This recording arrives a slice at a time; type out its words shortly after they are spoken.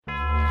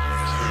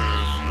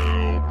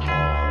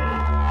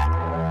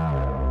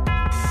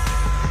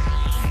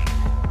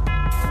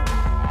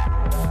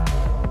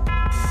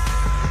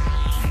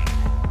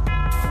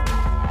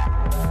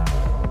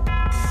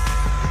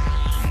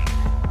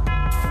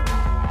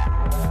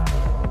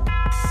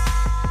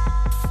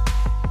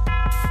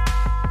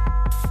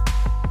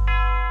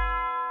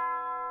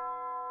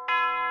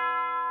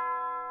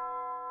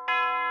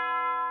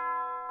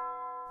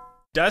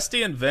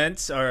Dusty and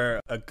Vince are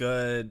a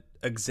good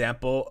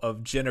example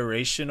of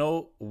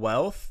generational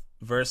wealth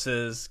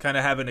versus kind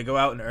of having to go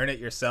out and earn it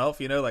yourself.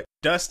 You know, like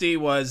Dusty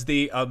was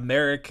the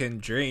American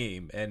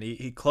dream, and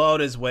he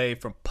clawed his way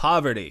from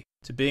poverty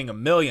to being a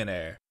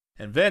millionaire.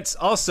 And Vince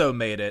also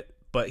made it,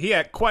 but he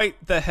had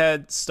quite the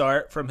head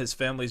start from his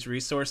family's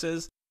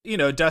resources. You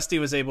know, Dusty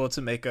was able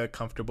to make a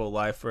comfortable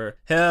life for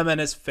him and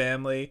his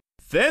family.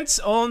 Vince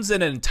owns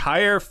an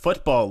entire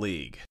football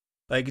league.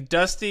 Like,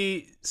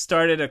 Dusty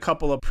started a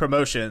couple of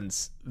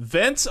promotions.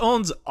 Vince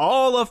owns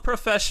all of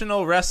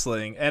professional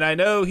wrestling, and I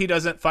know he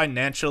doesn't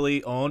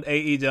financially own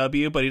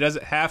AEW, but he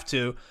doesn't have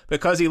to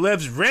because he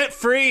lives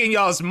rent-free in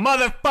y'all's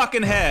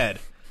motherfucking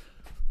head.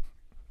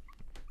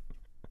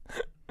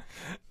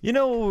 You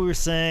know what we were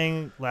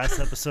saying last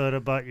episode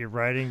about your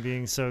writing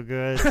being so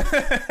good?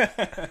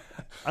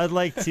 I'd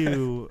like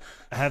to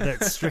have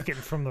that stricken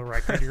from the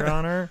record, Your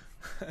Honor,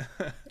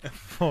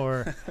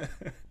 for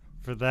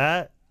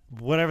that.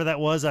 Whatever that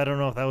was, I don't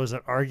know if that was an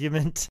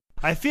argument.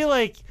 I feel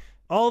like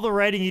all the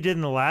writing you did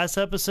in the last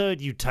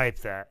episode, you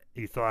typed that.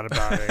 You thought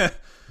about it.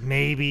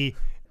 Maybe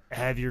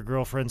have your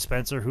girlfriend,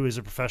 Spencer, who is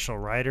a professional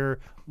writer,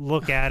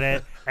 look at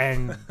it,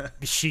 and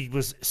she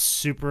was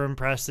super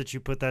impressed that you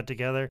put that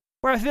together.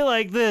 Where I feel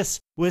like this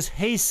was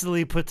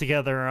hastily put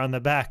together on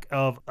the back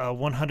of a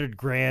 100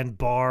 grand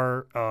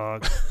bar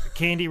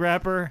candy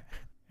wrapper,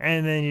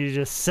 and then you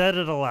just said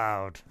it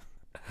aloud.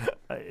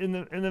 In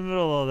the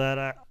middle of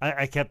that,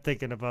 I kept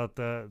thinking about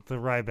the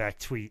Ryback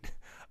tweet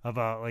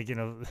about, like, you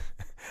know,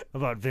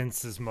 about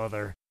Vince's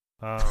mother.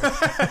 I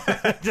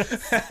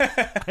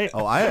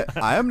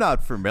am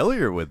not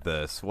familiar with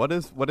this. What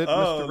did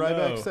Mr.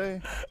 Ryback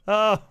say?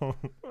 Oh,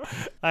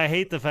 I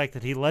hate the fact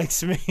that he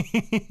likes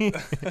me.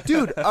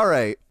 Dude, all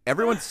right.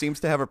 Everyone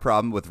seems to have a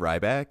problem with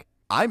Ryback.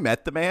 I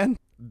met the man,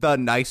 the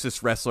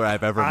nicest wrestler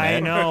I've ever met. I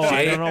know.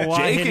 I don't know why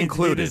Jake he needs to be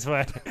included. this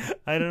way.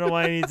 I don't know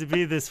why he needs to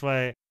be this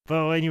way.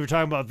 But when you were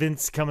talking about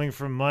Vince coming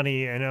from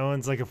money and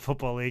owns like a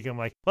football league, I'm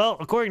like, well,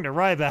 according to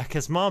Ryback,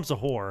 his mom's a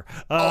whore.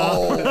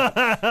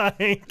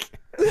 He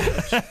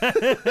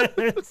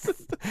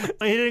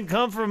didn't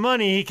come from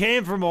money. He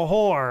came from a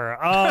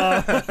whore.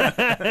 Not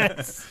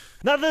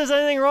that there's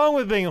anything wrong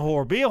with being a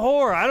whore. Be a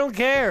whore. I don't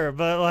care.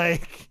 But,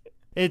 like,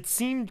 it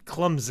seemed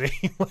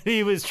clumsy what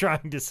he was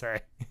trying to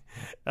say.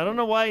 I don't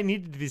know why it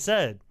needed to be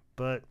said,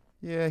 but...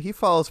 Yeah, he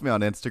follows me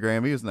on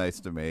Instagram. He was nice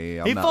to me.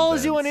 He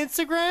follows you on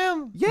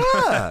Instagram?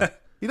 Yeah.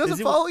 He doesn't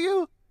follow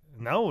you?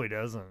 No, he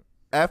doesn't.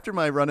 After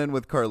my run-in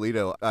with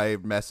Carlito, I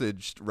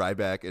messaged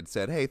Ryback and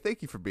said, hey,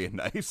 thank you for being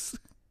nice.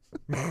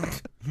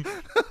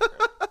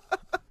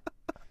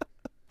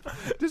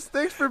 Just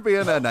thanks for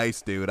being a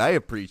nice dude. I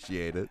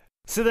appreciate it.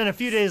 So then a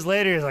few days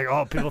later, he's like,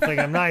 oh, people think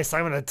I'm nice.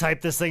 I'm going to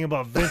type this thing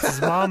about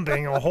Vince's mom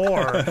being a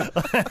whore.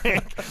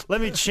 Like,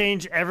 let me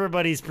change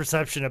everybody's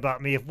perception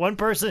about me. If one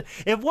person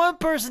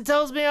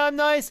tells me I'm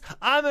nice,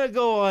 I'm going to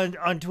go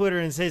on Twitter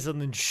and say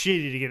something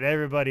shitty to get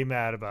everybody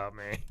mad about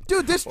me.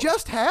 Dude, this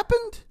just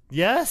happened?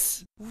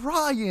 Yes?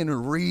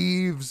 Ryan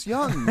Reeves,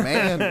 young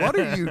man, what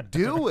are you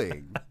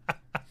doing?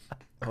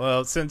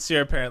 Well, since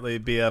you're apparently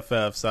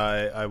BFFs,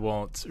 I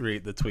won't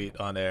read the tweet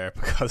on air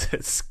because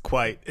it's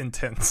quite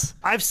intense.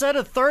 I've said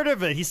a third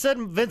of it. He said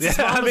Vince's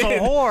mom is a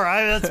whore.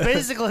 That's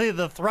basically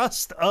the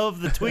thrust of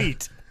the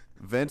tweet.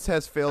 Vince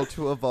has failed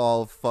to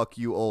evolve. Fuck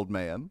you, old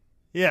man.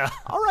 Yeah.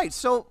 All right,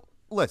 so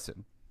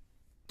listen.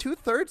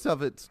 2/3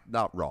 of it's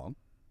not wrong.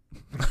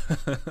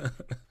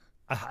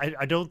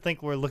 I don't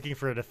think we're looking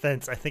for a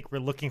defense. I think we're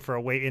looking for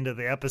a way into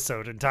the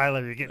episode. And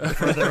Tyler, you're getting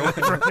further away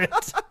from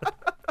it.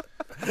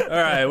 All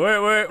right,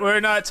 we're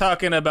not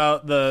talking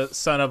about the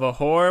son of a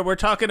whore. We're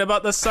talking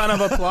about the son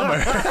of a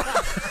plumber.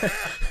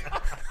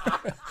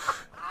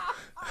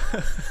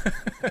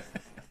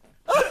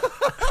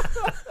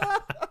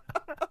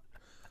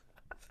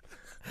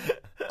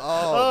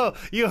 Oh,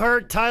 you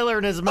hurt Tyler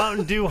and his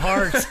Mountain Dew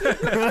heart.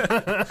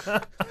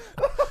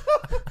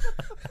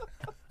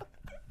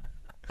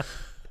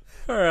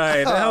 All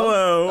right,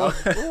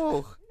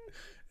 hello.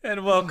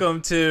 And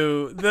welcome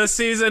to the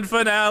season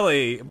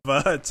finale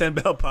of 10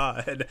 Bell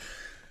Pod.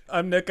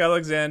 I'm Nick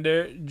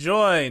Alexander,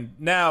 joined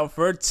now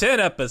for 10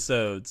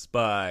 episodes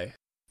by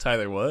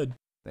Tyler Wood.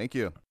 Thank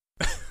you.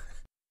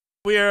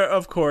 We are,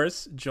 of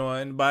course,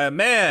 joined by a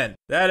man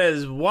that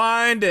has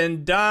wined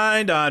and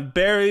dined on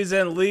berries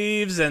and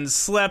leaves and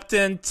slept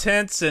in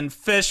tents and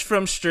fished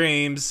from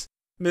streams,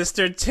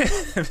 Mr.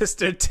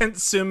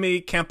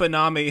 Tensumi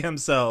Campanami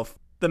himself,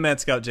 the Man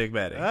Scout Jake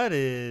Manning. That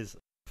is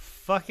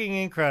fucking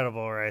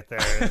incredible right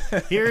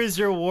there. Here is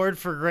your award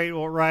for great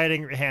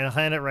writing.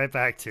 Hand it right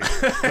back to you.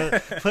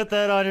 Put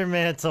that on your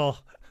mantle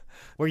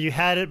where you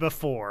had it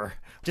before.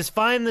 Just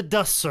find the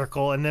dust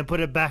circle and then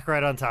put it back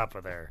right on top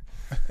of there.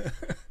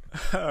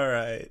 All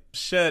right.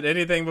 Shit,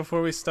 anything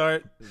before we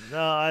start? No,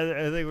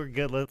 I think we're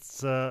good.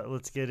 Let's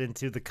get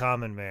into the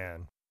common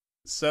man.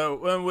 So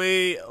when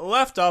we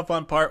left off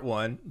on part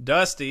 1,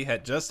 Dusty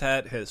had just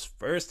had his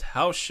first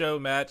house show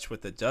match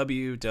with the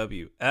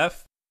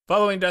WWF.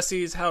 Following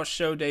Dusty's house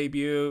show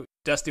debut,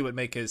 Dusty would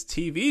make his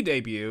TV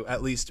debut,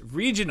 at least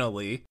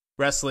regionally,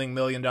 Wrestling $1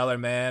 Million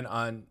Man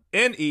on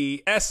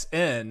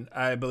NESN,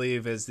 I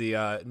believe is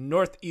the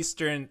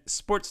Northeastern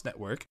Sports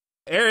Network,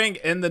 airing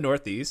in the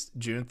Northeast,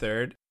 June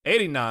 3rd,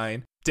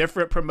 89.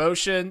 Different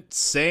promotion,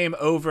 same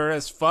over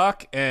as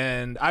fuck,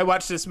 and I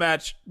watched this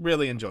match,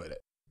 really enjoyed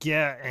it.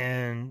 Yeah,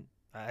 and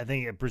I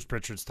think Bruce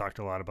Pritchard's talked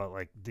a lot about,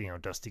 like, you know,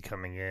 Dusty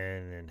coming in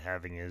and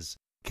having his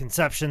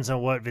conceptions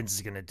on what Vince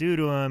is going to do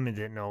to him and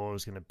didn't know what it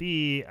was going to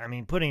be. I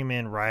mean, putting him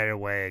in right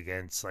away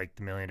against, like,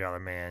 the $1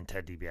 Million Man,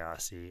 Ted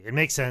DiBiase, it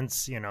makes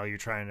sense. You know, you're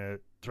trying to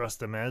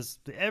thrust him as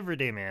the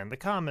everyday man, the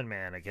common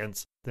man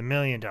against the $1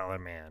 Million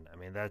Man. I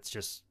mean, that's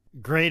just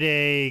grade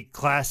A,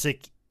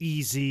 classic,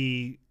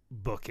 easy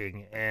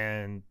booking.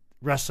 And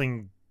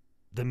wrestling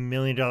the $1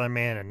 Million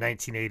Man in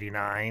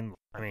 1989,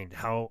 I mean,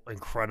 how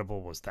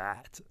incredible was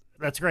that?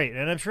 That's great.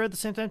 And I'm sure at the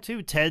same time,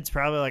 too, Ted's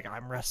probably like,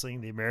 I'm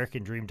wrestling the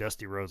American Dream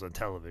Dusty Rhodes on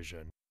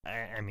television.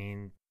 I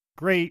mean,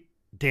 great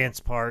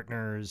dance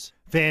partners,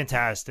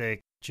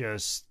 fantastic,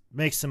 just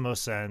makes the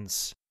most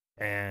sense,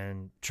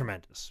 and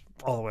tremendous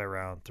all the way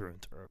around, through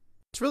and through.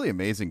 It's really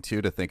amazing,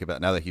 too, to think about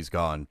now that he's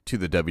gone to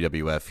the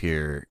WWF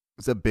here.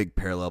 It's a big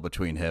parallel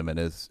between him and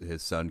his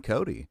son,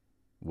 Cody,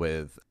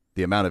 with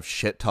the amount of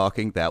shit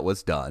talking that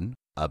was done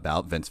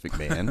about Vince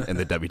McMahon and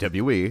the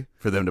WWE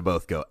for them to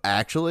both go,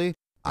 actually,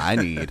 I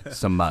need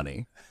some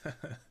money.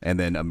 And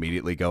then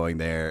immediately going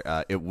there.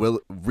 It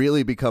will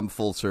really become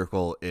full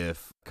circle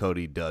if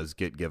Cody does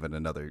get given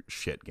another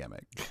shit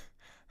gimmick.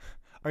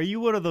 Are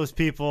you one of those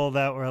people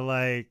that were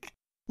like,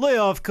 lay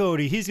off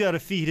Cody, he's got to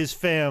feed his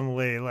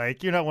family?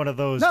 Like, you're not one of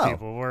those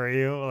people, were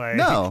you? Like,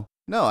 No,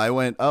 I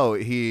went, oh,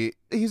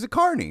 he's a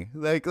carny.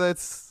 Like,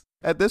 that's,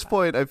 at this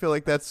point, I feel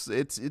like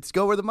it's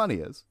go where the money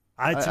is.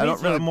 To me,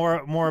 it's really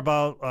more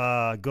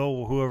about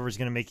go whoever's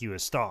going to make you a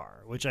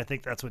star, which I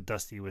think that's what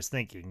Dusty was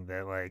thinking.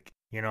 That, like,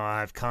 you know,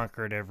 I've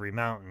conquered every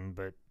mountain,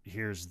 but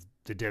here's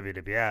the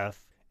WWF.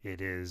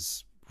 It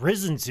is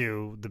risen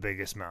to the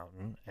biggest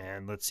mountain,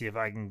 and let's see if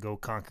I can go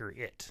conquer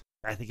it.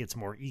 I think it's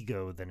more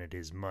ego than it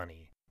is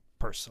money,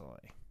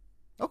 personally.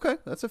 Okay,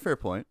 that's a fair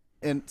point.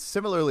 And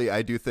similarly,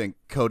 I do think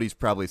Cody's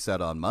probably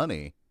set on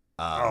money.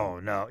 Oh,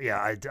 no.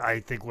 Yeah, I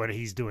think what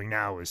he's doing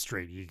now is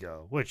straight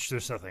ego, which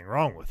there's nothing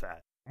wrong with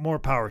that. More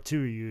power to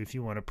you if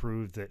you want to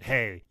prove that,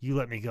 hey, you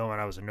let me go and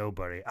I was a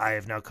nobody. I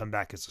have now come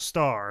back as a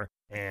star.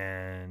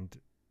 And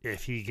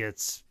if he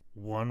gets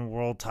one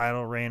world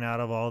title reign out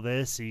of all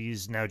this,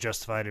 he's now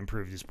justified and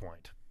proved his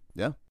point.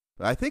 Yeah.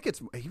 I think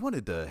he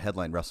wanted to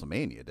headline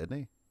WrestleMania, didn't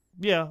he?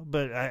 Yeah,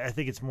 but I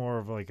think it's more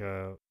of like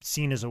a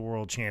seen as a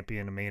world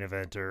champion, a main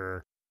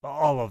eventer,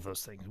 all of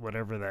those things,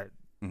 whatever that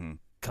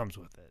comes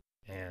with it.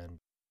 And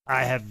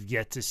I have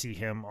yet to see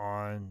him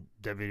on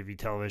WWE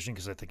television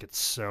because I think it's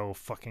so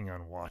fucking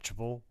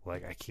unwatchable.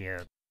 Like, I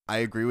can't. I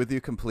agree with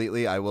you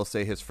completely. I will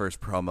say his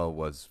first promo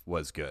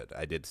was good.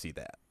 I did see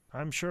that.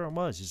 I'm sure it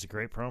was. He's a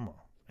great promo.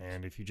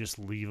 And if you just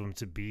leave him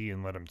to be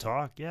and let him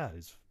talk, yeah,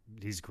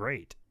 he's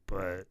great.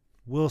 But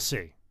we'll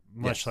see.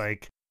 Much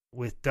like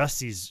with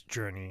Dusty's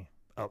journey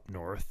up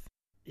north,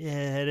 it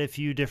had a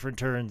few different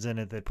turns in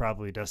it that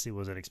probably Dusty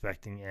wasn't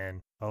expecting.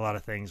 And a lot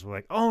of things were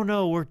like, oh,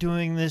 no, we're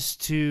doing this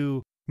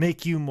to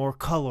make you more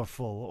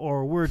colorful,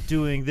 or we're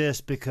doing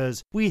this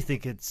because we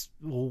think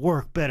will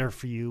work better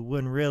for you,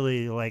 when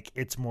really, like,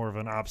 it's more of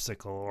an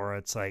obstacle, or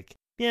it's like,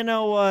 you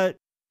know what,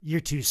 you're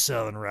too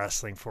Southern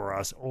wrestling for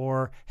us,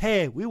 or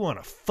hey, we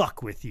want to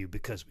fuck with you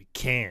because we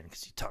can,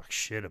 because you talk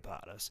shit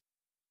about us.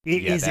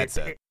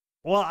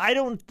 Well, I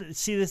don't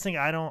see this thing.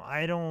 I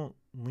don't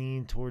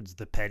lean towards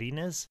the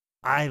pettiness.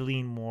 I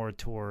lean more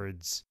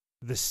towards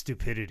the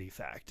stupidity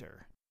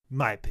factor.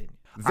 My opinion.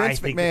 Vince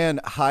McMahon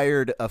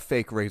hired a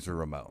fake Razor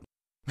Ramon.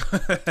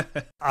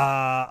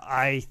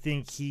 I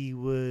think he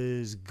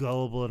was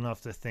gullible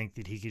enough to think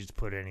that he could just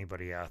put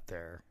anybody out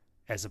there,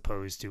 as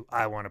opposed to,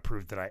 I want to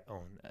prove that I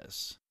own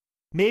this.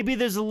 Maybe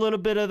there's a little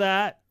bit of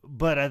that,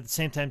 but at the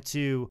same time,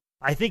 too,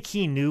 I think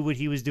he knew what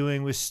he was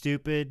doing was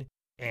stupid,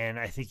 and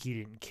I think he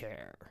didn't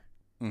care.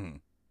 Mm-hmm.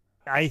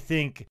 I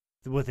think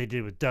what they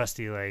did with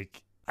Dusty,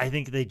 like, I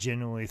think they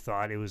genuinely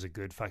thought it was a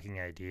good fucking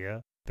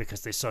idea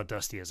because they saw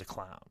Dusty as a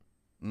clown.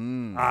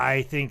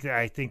 I think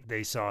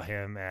they saw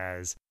him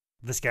as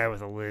this guy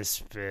with a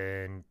lisp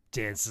and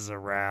dances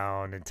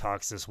around and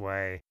talks this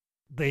way.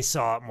 They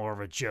saw it more of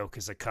a joke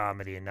as a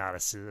comedy and not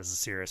as a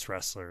serious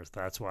wrestler.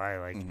 That's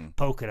why,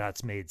 Polka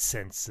Dots made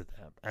sense to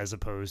them, as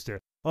opposed to,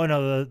 oh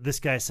no,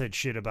 this guy said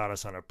shit about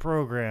us on a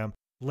program,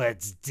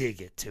 let's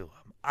dig it to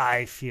him.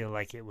 I feel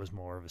like it was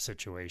more of a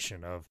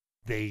situation of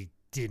they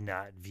did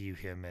not view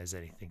him as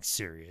anything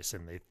serious,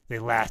 and they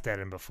laughed at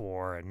him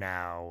before and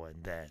now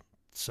and then.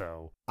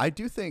 So I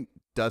do think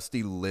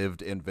Dusty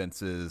lived in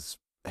Vince's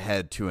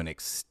head to an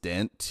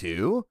extent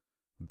too,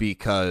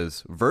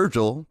 because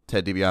Virgil,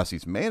 Ted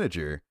DiBiase's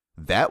manager,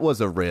 that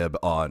was a rib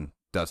on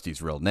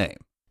Dusty's real name.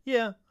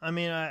 Yeah, I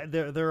mean,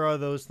 there are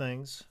those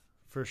things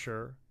for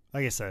sure.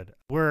 Like I said,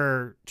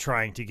 we're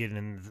trying to get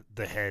in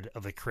the head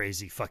of a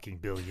crazy fucking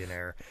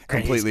billionaire.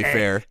 Completely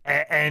fair.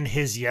 And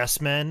his yes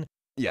men.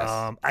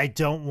 Yes. I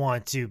don't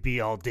want to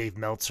be all Dave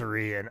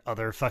Meltzery and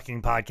other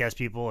fucking podcast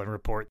people and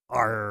report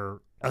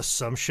our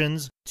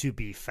assumptions to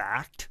be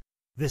fact.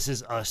 This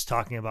is us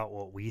talking about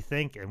what we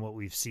think and what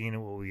we've seen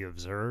and what we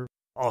observe.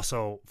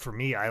 Also, for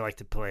me, I like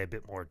to play a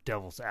bit more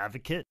devil's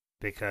advocate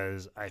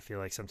because I feel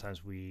like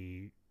sometimes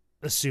we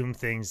assume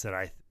things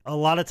that a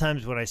lot of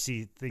times when I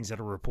see things that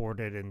are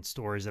reported and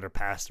stories that are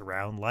passed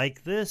around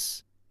like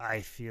this, I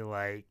feel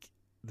like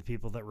the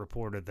people that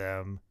reported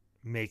them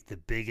make the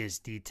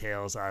biggest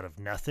details out of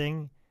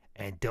nothing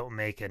and don't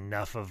make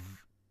enough of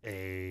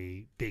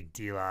a big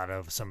deal out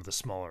of some of the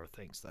smaller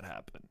things that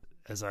happen.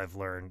 As I've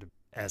learned,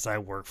 as I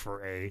work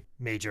for a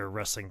major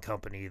wrestling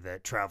company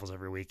that travels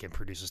every week and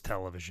produces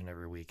television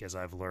every week, as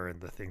I've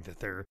learned the thing that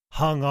they're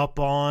hung up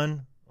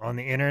on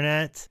the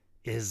internet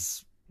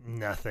is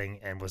nothing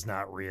and was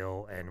not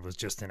real and was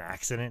just an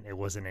accident. It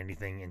wasn't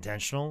anything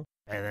intentional.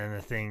 And then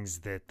the things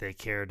that they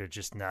care to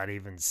just not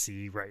even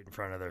see right in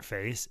front of their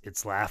face,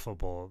 it's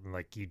laughable.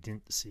 Like, you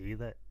didn't see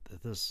that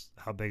this,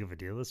 how big of a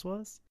deal this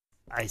was?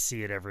 I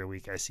see it every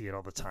week. I see it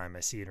all the time. I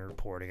see it in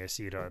reporting. I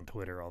see it on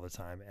Twitter all the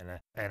time.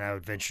 And I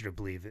would venture to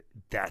believe that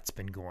that's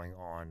been going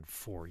on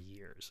for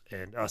years.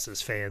 And us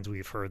as fans,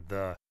 we've heard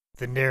the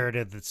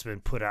narrative that's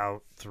been put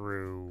out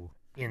through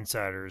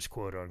insiders,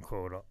 quote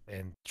unquote,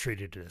 and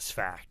treated it as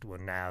fact.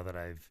 When now that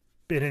I've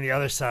been in the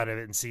other side of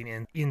it and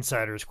seen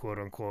insiders, quote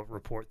unquote,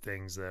 report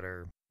things that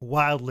are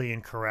wildly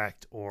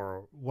incorrect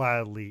or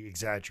wildly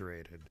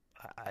exaggerated,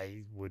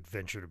 I would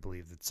venture to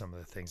believe that some of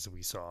the things that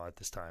we saw at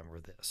this time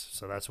were this.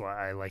 So that's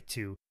why I like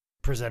to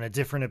present a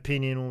different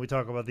opinion when we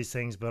talk about these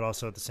things, but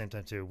also at the same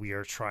time too, we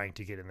are trying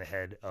to get in the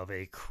head of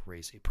a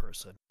crazy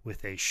person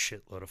with a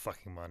shitload of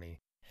fucking money,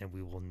 and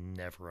we will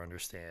never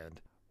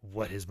understand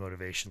what his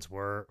motivations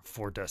were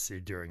for Dusty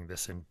during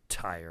this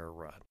entire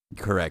run.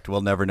 Correct.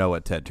 We'll never know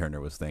what Ted Turner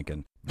was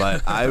thinking.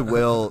 But I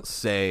will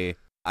say,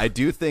 I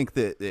do think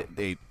that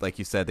they, like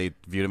you said, they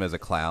viewed him as a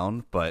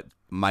clown. But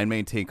my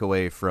main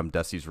takeaway from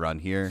Dusty's run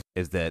here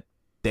is that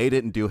they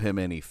didn't do him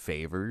any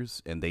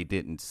favors, and they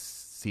didn't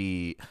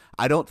see,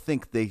 I don't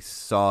think they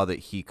saw that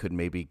he could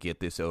maybe get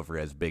this over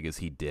as big as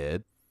he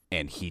did,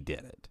 and he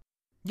didn't.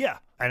 Yeah,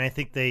 and I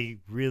think they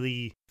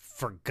really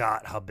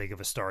forgot how big of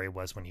a star he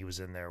was when he was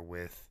in there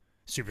with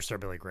Superstar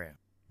Billy Graham.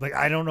 Like,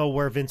 I don't know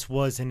where Vince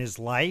was in his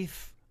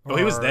life. Well,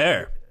 he was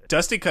there.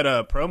 Dusty cut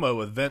a promo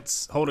with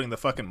Vince holding the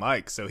fucking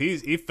mic, so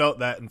he felt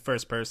that in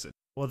first person.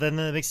 Well, then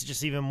that makes it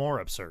just even more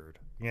absurd,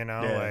 you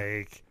know?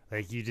 Yeah.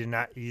 Like you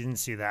didn't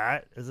see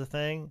that as a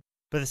thing.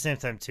 But at the same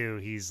time, too,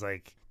 he's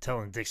like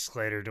telling Dick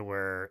Slater to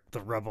wear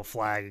the rebel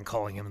flag and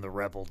calling him the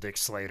rebel Dick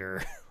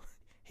Slater.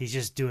 He's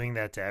just doing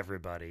that to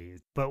everybody.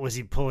 But was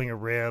he pulling a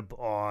rib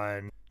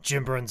on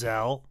Jim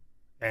Brunzell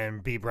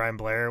and B. Brian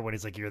Blair when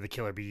he's like, you're the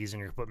Killer Bees and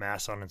you're going to put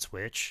masks on and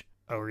switch?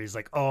 Or he's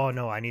like, oh,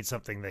 no, I need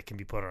something that can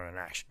be put on an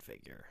action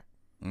figure.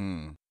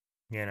 Mm.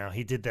 You know,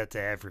 he did that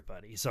to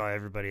everybody. He saw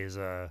everybody as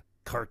a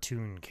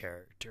cartoon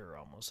character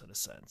almost in a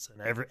sense.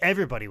 And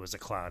everybody was a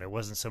clown. It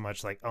wasn't so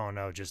much like, oh,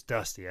 no, just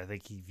Dusty. I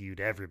think he viewed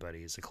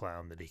everybody as a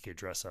clown that he could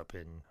dress up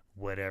in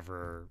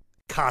whatever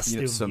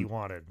costume he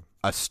wanted.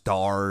 A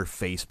star,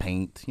 face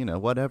paint,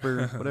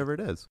 whatever it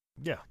is.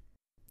 Yeah.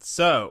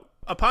 So,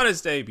 upon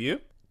his debut,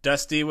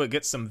 Dusty would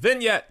get some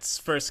vignettes,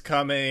 first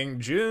coming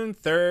June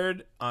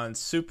 3rd on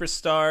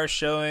Superstar,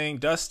 showing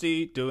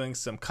Dusty doing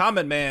some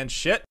common man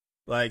shit,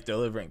 like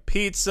delivering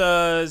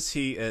pizzas.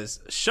 He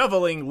is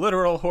shoveling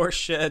literal horse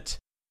shit,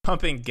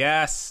 pumping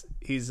gas.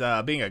 He's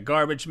being a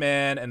garbage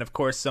man, and of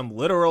course some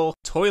literal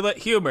toilet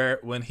humor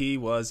when he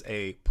was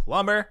a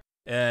plumber.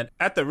 And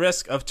at the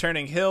risk of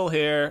turning Hill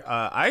here,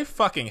 I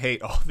fucking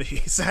hate all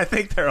these. I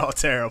think they're all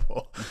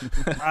terrible.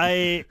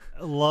 I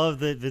love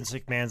that Vince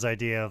McMahon's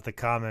idea of the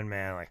common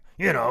man,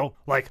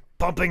 like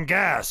pumping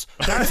gas.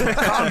 That's what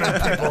common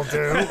people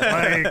do.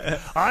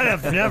 Like, I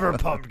have never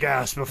pumped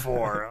gas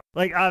before.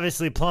 Like,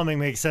 obviously plumbing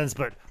makes sense,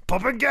 but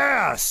pumping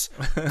gas,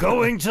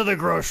 going to the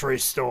grocery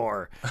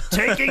store,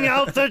 taking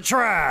out the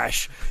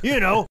trash,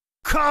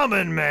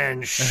 common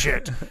man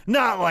shit,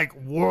 not like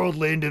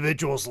worldly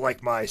individuals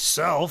like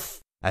myself.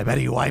 I bet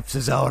he wipes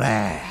his own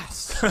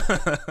ass.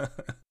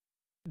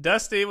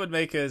 Dusty would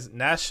make his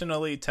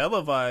nationally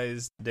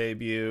televised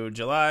debut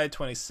July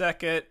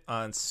 22nd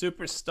on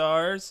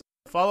Superstars.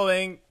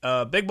 Following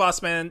a Big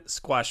Boss Man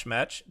squash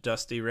match,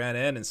 Dusty ran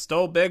in and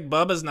stole Big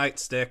Bubba's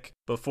nightstick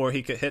before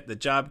he could hit the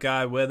job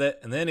guy with it,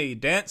 and then he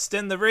danced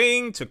in the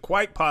ring to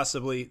quite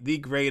possibly the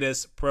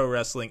greatest pro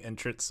wrestling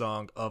entrance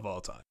song of all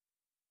time.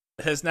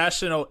 His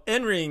national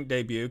in-ring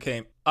debut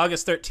came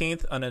August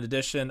 13th on an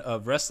edition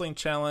of Wrestling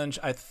Challenge.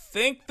 I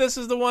think this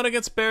is the one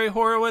against Barry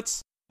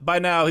Horowitz. By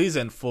now, he's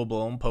in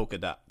full-blown polka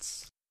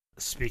dots.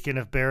 Speaking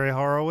of Barry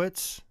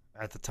Horowitz,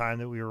 at the time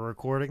that we were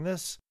recording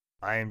this,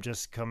 I am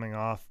just coming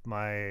off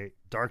my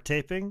dark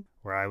taping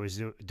where I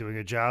was doing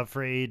a job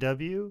for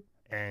AEW,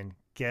 and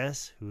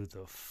guess who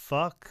the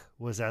fuck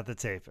was at the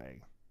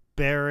taping?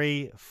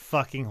 Barry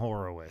fucking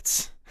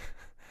Horowitz.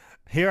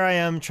 Here I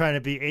am trying to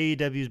be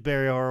AEW's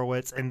Barry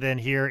Horowitz, and then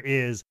here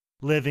is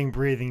living,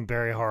 breathing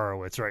Barry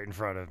Horowitz right in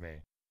front of me.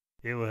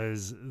 It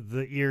was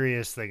the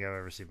eeriest thing I've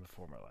ever seen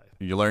before in my life.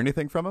 You learn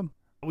anything from him?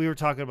 We were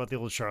talking about the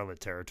old Charlotte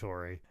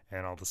territory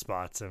and all the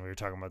spots, and we were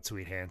talking about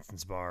Sweet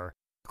Hanson's bar.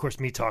 Of course,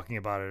 me talking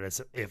about it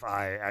as if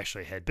I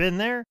actually had been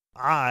there.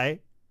 I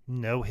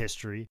know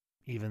history,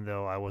 even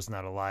though I was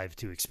not alive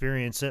to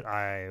experience it.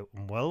 I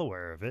am well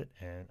aware of it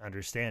and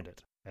understand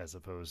it, as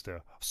opposed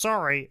to,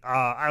 sorry,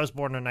 I was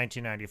born in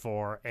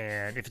 1994,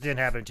 and if it didn't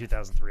happen in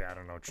 2003, I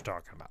don't know what you're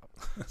talking about.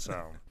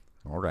 So,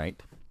 All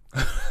right.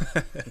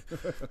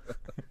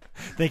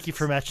 thank you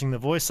for matching the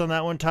voice on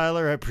that one,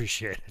 Tyler. I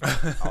appreciate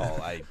it. Oh,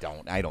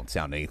 I don't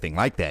sound anything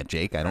like that,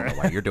 Jake. I don't know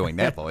why you're doing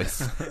that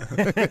voice.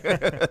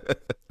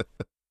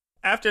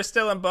 After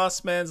stealing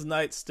Bossman's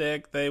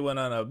nightstick, they went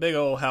on a big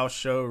old house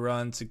show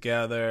run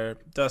together.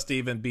 Dusty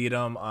even beat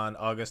him on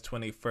August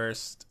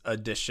 21st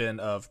edition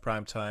of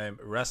Primetime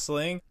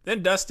Wrestling.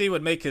 Then Dusty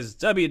would make his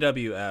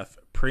WWF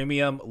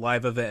Premium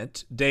Live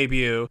Event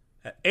debut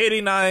at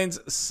 89's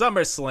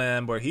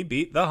SummerSlam, where he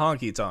beat the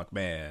Honky Tonk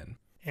Man.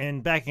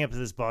 And backing up to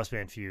this Boss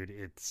Man feud,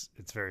 it's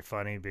very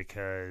funny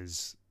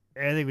because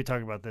I think we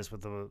talked about this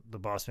with the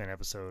Boss Man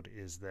episode,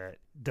 is that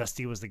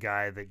Dusty was the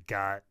guy that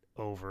got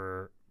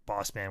over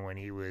Boss Man when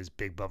he was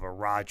Big Bubba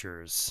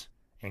Rogers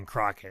and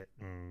Crockett,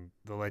 and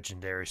the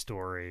legendary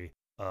story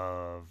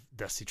of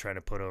Dusty trying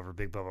to put over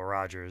Big Bubba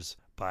Rogers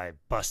by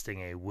busting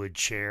a wood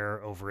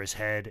chair over his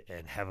head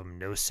and have him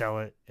no-sell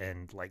it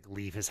and like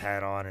leave his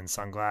hat on and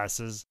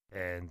sunglasses.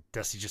 And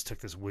Dusty just took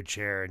this wood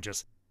chair and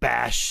just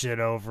bashed it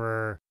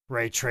over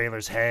Ray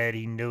Traylor's head.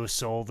 He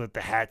no-sold it.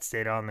 The hat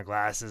stayed on, the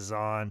glasses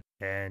on.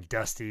 And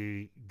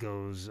Dusty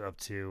goes up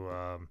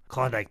to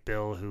Klondike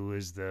Bill, who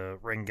is the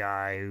ring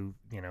guy who,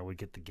 would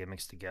get the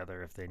gimmicks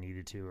together if they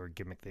needed to or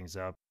gimmick things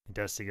up. And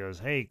Dusty goes,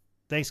 hey,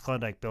 thanks,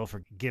 Klondike Bill,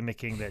 for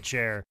gimmicking that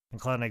chair. And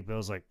Klondike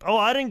Bill's like, oh,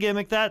 I didn't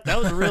gimmick that. That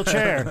was a real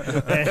chair.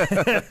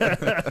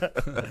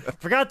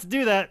 Forgot to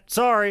do that.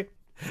 Sorry.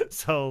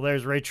 So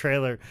there's Ray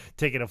Traylor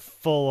taking a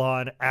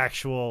full-on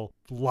actual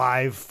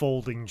live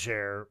folding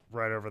chair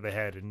right over the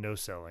head and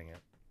no-selling it.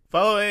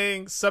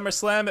 Following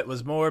SummerSlam, it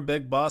was more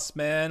Big Boss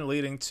Man,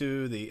 leading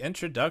to the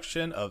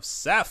introduction of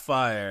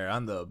Sapphire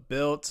on the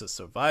build to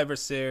Survivor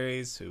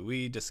Series, who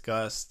we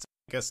discussed,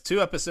 I guess, 2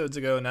 episodes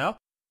ago now.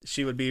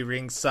 She would be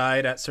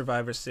ringside at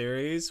Survivor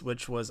Series,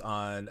 which was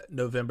on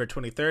November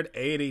 23rd,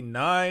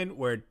 89,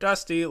 where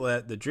Dusty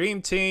led the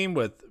Dream Team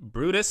with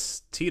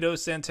Brutus, Tito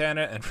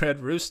Santana, and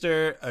Red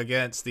Rooster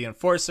against the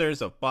enforcers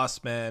of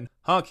Bossman,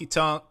 Honky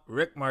Tonk,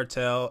 Rick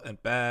Martel,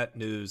 and Bad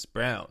News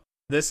Brown.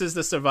 This is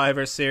the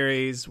Survivor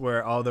Series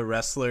where all the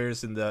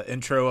wrestlers in the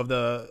intro of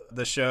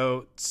the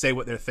show say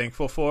what they're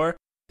thankful for.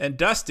 And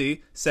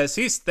Dusty says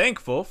he's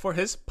thankful for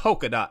his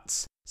polka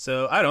dots.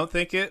 So I don't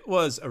think it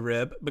was a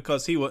rib,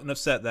 because he wouldn't have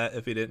said that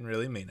if he didn't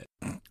really mean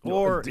it.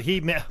 Or he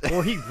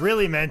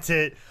really meant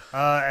it,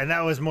 and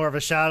that was more of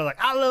a shout of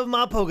like, I love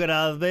my polka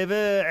dots, baby,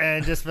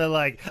 and just feel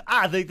like,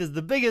 I think this is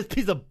the biggest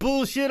piece of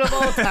bullshit of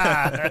all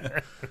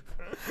time.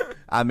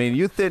 I mean,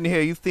 you sitting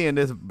here, you seeing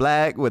this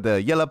black with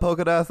the yellow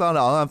polka dots on it.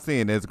 All I'm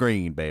seeing is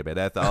green, baby.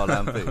 That's all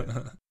I'm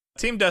seeing.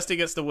 Team Dusty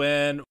gets the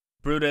win.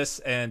 Brutus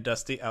and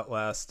Dusty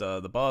outlast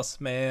the Boss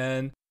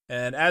Man.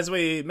 And as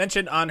we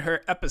mentioned on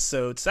her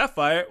episode,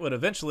 Sapphire would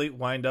eventually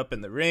wind up in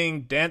the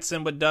ring,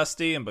 dancing with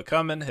Dusty and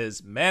becoming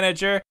his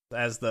manager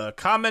as the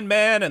common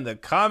man and the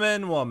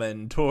common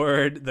woman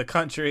toured the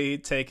country,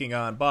 taking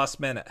on Boss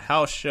Man at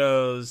house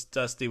shows.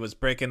 Dusty was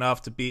breaking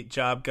off to beat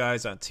job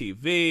guys on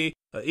TV,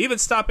 even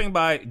stopping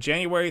by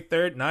January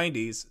 3rd,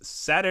 90's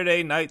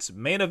Saturday night's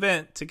main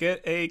event to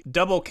get a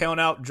double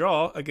count-out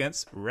draw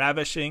against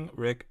Ravishing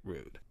Rick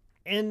Rude.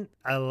 And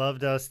I love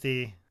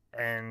Dusty.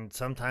 And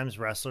sometimes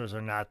wrestlers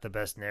are not the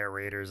best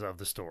narrators of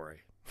the story.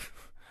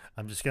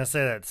 I'm just going to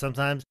say that.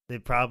 Sometimes they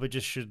probably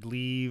just should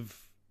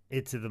leave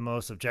it to the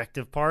most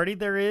objective party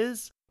there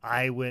is.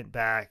 I went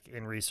back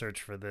and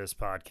researched for this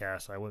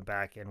podcast. I went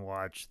back and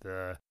watched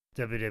the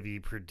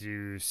WWE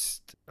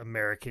produced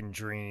American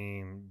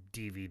Dream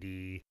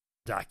DVD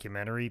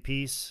documentary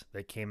piece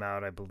that came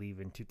out, I believe,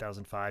 in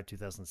 2005,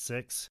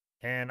 2006.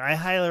 And I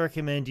highly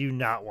recommend you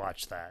not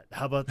watch that.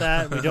 How about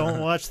that? We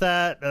don't watch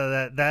that?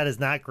 That is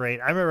not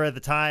great. I remember at the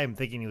time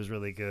thinking he was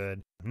really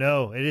good.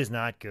 No, it is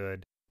not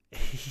good.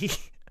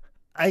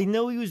 I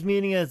know he was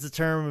meaning it as a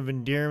term of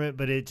endearment,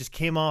 but it just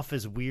came off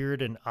as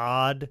weird and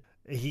odd.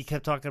 He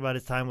kept talking about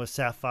his time with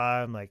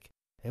Sapphire. I'm like,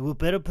 hey, we're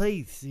better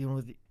place.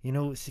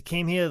 She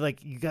came here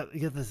like you got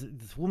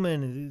this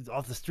woman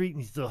off the street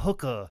and he's a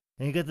hooker.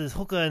 And you got this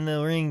hooker in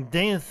the ring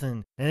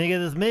dancing. And you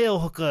got this male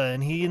hooker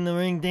and he in the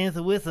ring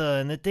dancing with her.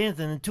 And they're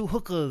dancing and 2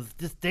 hookers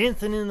just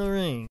dancing in the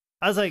ring.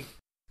 I was like,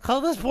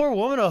 call this poor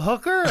woman a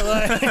hooker?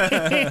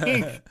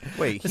 Like,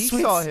 wait, he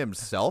saw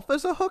himself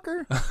as a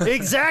hooker?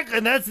 Exactly.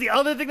 And that's the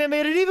other thing that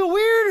made it even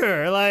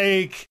weirder.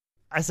 Like,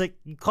 I was like,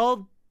 you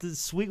called the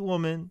sweet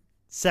woman,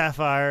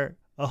 Sapphire,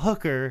 a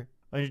hooker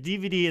on your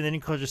DVD, and then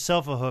you called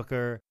yourself a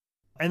hooker.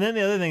 And then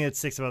the other thing that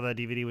sticks about that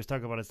DVD was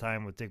talking about his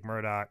time with Dick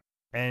Murdoch.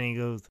 And he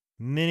goes,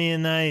 many a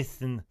night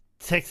in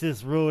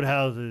Texas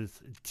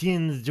roadhouses,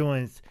 gin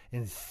joints,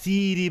 and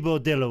seedy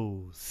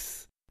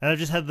bordellos. And I've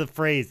just had the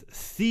phrase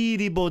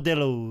 "Thidi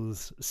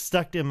Bordellos"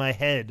 stuck in my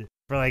head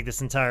for like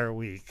this entire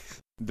week.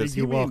 Does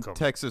he You're mean welcome.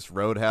 Texas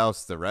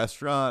Roadhouse, the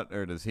restaurant,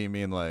 or does he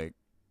mean like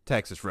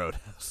Texas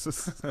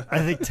Roadhouse? I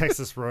think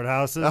Texas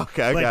Roadhouses.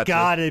 Okay, I like, gotcha.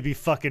 God, it'd be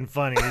fucking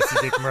funny to see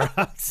Dick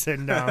Murdoch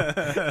sitting down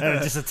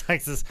at just a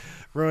Texas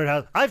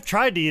Roadhouse. I've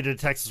tried to eat at a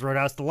Texas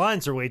Roadhouse. The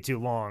lines are way too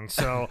long,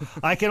 so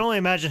I can only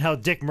imagine how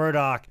Dick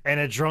Murdoch and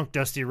a drunk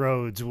Dusty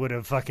Rhodes would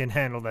have fucking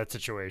handled that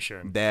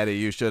situation. Daddy,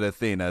 you should have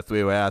seen us.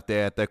 We were out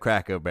there at the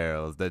Cracker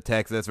Barrels, the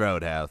Texas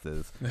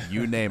Roadhouses.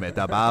 You name it,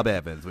 the Bob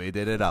Evans. We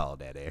did it all,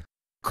 Daddy.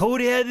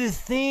 Cody had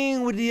this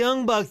thing with the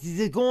Young Bucks.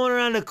 He's going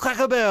around the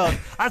Cracker Barrel.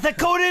 I said,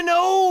 Cody,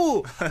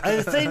 no.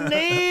 I said,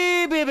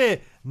 nay,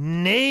 baby.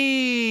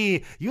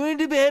 Nay. You need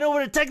to be heading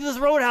over to Texas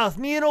Roadhouse.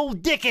 Me and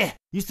old Dickie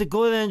used to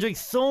go there and drink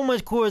so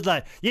much Coors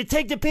Light. You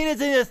take the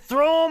peanuts and you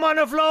throw them on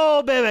the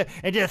floor, baby,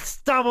 and just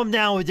stomp them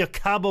down with your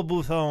Cabo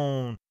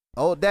Buthon.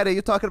 Oh, Daddy,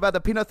 you're talking about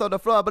the peanuts on the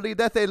floor. I believe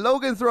that's a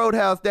Logan's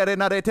Roadhouse, Daddy,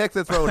 not a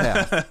Texas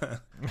Roadhouse.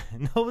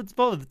 No, it's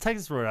both. The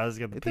Texas Roadhouse has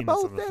got the They're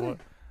peanuts both, on the floor.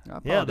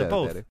 Daddy. Yeah, they're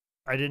both. Daddy.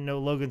 I didn't know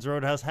Logan's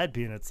Roadhouse had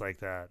peanuts like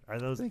that. I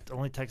thought it was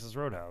only Texas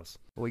Roadhouse.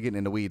 We're getting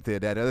in the weeds here,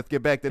 Daddy. Let's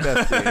get back to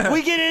Dusty.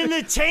 We get in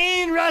the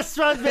chain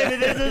restaurants, baby.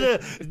 This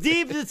is the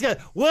deep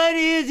discussion. What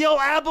is your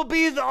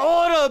Applebee's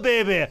order,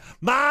 baby?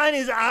 Mine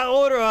is I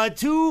order a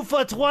 2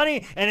 for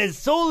 $20, and it's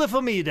solely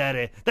for me,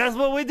 Daddy. That's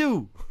what we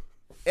do.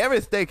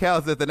 Every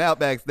steakhouse is an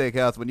Outback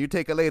steakhouse when you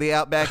take a lady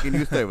out back and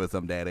you service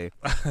them, Daddy.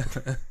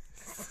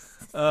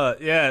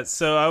 Yeah,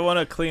 so I want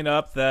to clean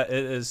up that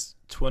it is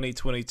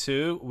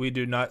 2022. We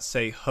do not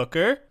say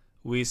hooker.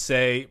 We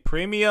say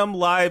premium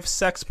live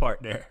sex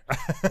partner.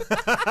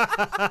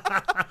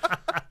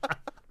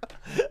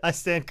 I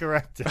stand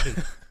corrected.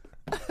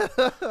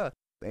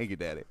 Thank you,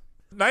 Daddy.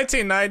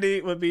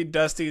 1990 would be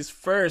Dusty's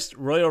first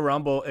Royal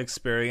Rumble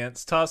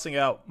experience, tossing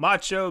out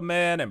Macho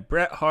Man and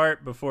Bret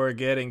Hart before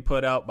getting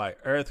put out by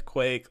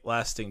Earthquake,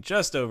 lasting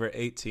just over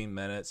 18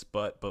 minutes.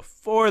 But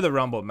before the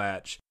Rumble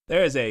match,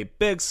 there is a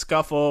big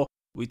scuffle.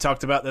 We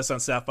talked about this on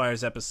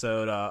Sapphire's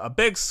episode. A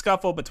big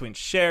scuffle between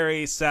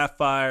Sherry,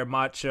 Sapphire,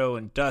 Macho,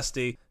 and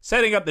Dusty,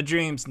 setting up the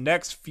Dream's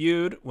next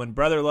feud. When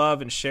Brother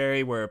Love and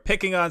Sherry were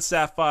picking on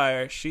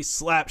Sapphire, she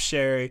slaps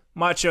Sherry.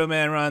 Macho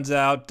Man runs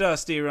out,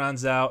 Dusty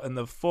runs out, and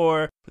the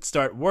four would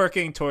start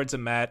working towards a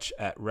match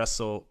at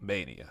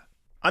WrestleMania.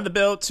 On the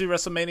build to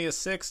WrestleMania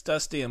 6,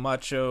 Dusty and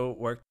Macho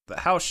worked the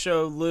house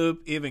show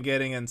loop, even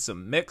getting in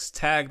some mixed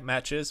tag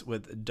matches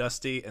with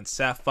Dusty and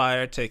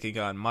Sapphire taking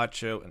on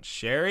Macho and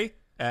Sherry.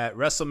 At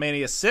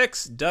WrestleMania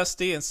 6,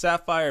 Dusty and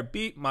Sapphire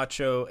beat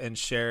Macho and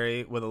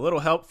Sherry with a little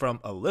help from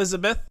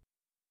Elizabeth.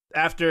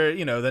 After,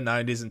 the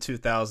 90s and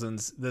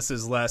 2000s, this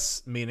is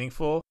less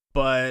meaningful.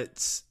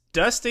 But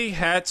Dusty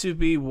had to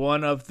be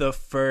one of the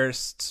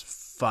first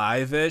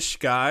 5-ish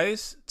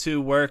guys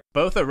to work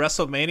both a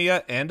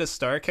WrestleMania and a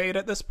Starrcade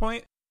at this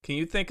point. Can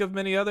you think of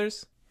many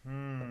others?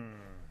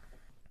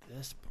 At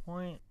this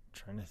point, I'm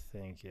trying to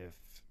think if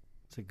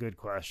it's a good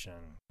question.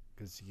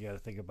 Because you got to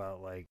think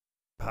about, like,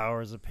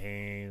 Powers of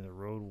Pain, the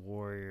Road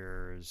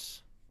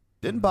Warriors.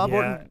 Didn't Bob Yeah.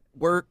 Orton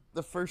work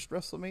the first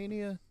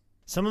WrestleMania?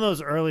 Some of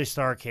those early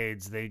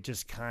Starrcades, they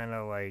just kind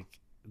of like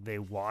they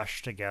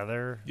wash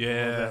together. a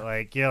little bit.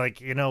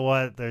 Like you know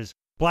what? There's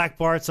Black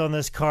Bart's on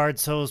this card.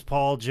 So is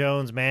Paul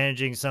Jones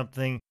managing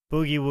something.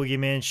 Boogie Woogie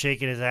Man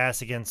shaking his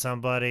ass against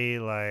somebody.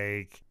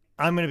 Like,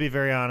 I'm gonna be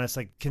very honest.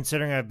 Like,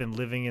 considering I've been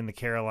living in the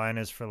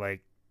Carolinas for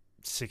like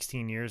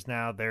 16 years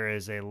now, there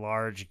is a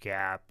large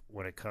gap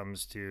when it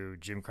comes to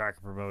Jim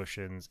Crockett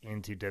Promotions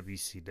into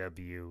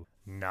WCW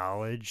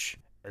knowledge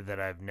that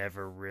I've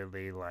never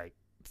really like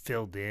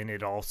filled in.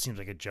 It all seems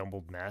like a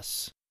jumbled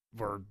mess.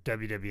 For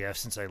WWF,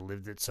 since I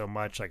lived it so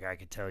much, like I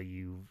could tell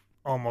you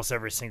almost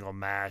every single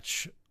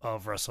match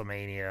of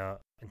WrestleMania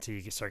until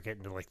you can start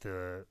getting to like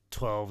the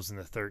 12s and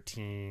the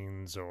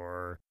 13s,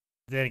 or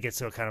then it gets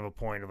to a kind of a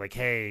point of like,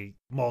 hey,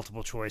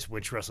 multiple choice,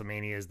 which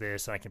WrestleMania is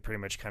this? And I can pretty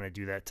much kind of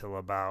do that till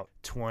about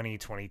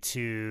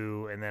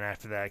 2022, and then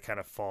after that, it kind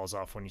of falls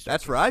off when you start.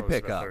 That's where I close to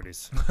pick the up.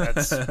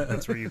 30s.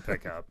 That's where you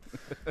pick up.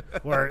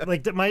 Where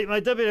like my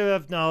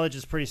WWF knowledge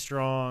is pretty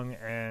strong,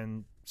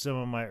 and some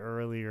of my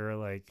earlier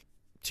like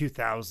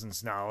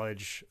 2000s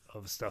knowledge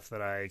of stuff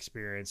that I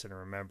experienced and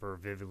remember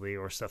vividly,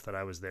 or stuff that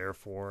I was there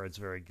for, it's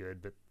very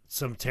good. But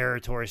some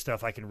territory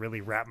stuff I can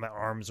really wrap my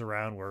arms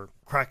around, where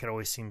Crockett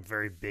always seemed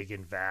very big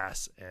and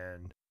vast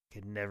and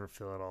could never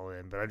fill it all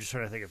in. But I'm just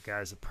trying to think of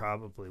guys that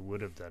probably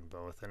would have done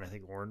both, and I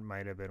think Orton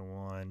might have been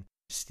one.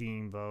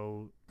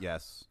 Steamboat.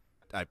 Yes.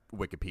 I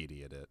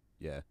Wikipedia'd it.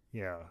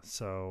 Yeah.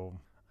 So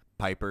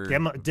Piper.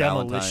 Demolition.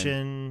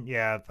 Valentine.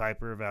 Yeah,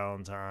 Piper,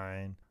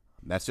 Valentine.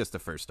 That's just the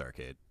first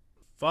Starrcade.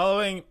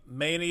 Following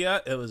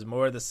Mania, it was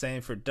more the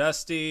same for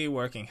Dusty,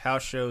 working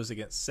house shows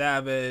against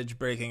Savage,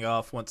 breaking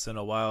off once in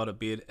a while to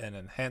be an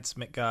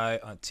enhancement guy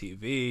on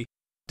TV.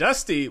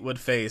 Dusty would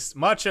face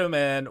Macho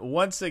Man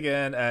once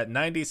again at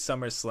 90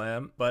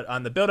 SummerSlam, but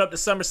on the build-up to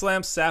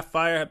SummerSlam,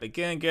 Sapphire had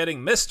began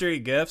getting mystery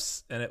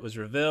gifts, and it was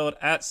revealed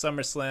at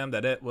SummerSlam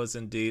that it was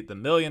indeed the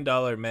 $1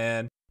 Million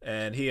Man.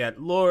 and he had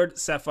lured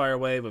Sapphire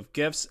Wave with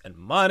gifts and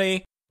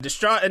money.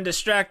 Distraught and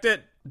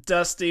distracted,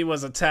 Dusty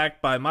was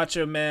attacked by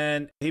Macho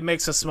Man. He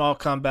makes a small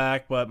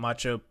comeback, but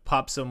Macho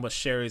pops him with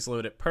Sherry's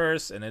loaded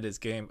purse, and it is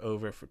game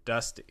over for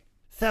Dusty.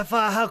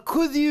 Sapphire, how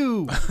could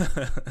you?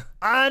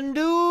 I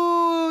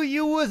knew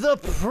you was a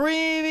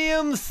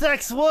premium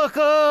sex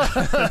worker.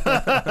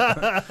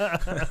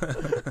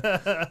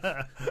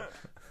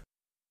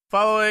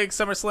 Following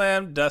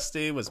SummerSlam,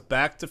 Dusty was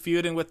back to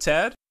feuding with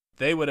Ted.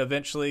 They would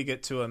eventually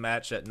get to a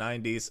match at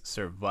 90's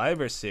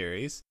Survivor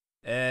Series.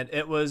 And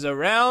it was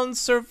around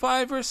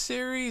Survivor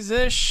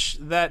Series-ish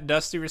that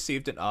Dusty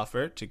received an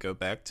offer to go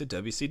back to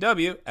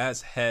WCW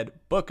as head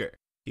booker.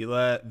 He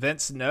let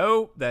Vince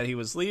know that he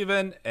was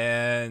leaving,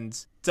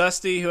 and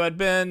Dusty, who had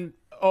been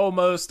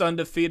almost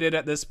undefeated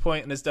at this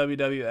point in his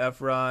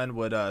WWF run,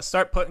 would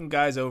start putting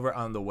guys over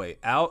on the way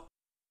out.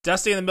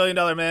 Dusty and the $1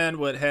 Million Man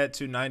would head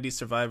to 90's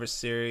Survivor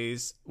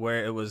Series,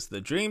 where it was the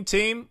Dream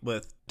Team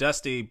with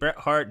Dusty, Bret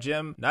Hart,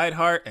 Jim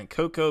Neidhart, and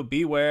Coco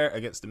Beware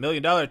against the $1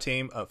 Million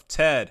Team of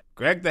Ted,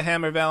 Greg the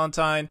Hammer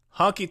Valentine,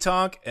 Honky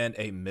Tonk, and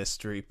a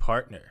mystery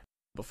partner.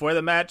 Before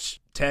the match,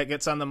 Ted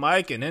gets on the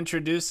mic and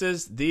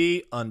introduces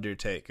The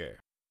Undertaker.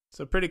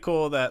 So pretty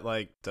cool that,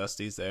 like,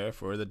 Dusty's there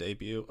for the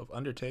debut of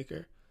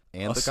Undertaker.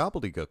 And also, the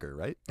gobbledygooker,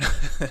 right?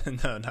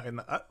 No,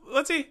 not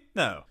let's see.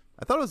 No.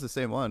 I thought it was the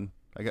same one.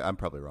 I'm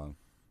probably wrong.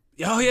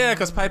 Oh, yeah,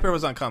 because Piper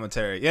was on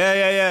commentary.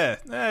 Yeah.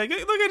 Look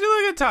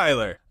at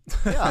Tyler.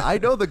 Yeah, I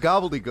know the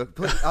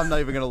gobbledygook. I'm not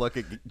even going to look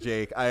at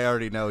Jake. I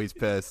already know he's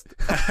pissed.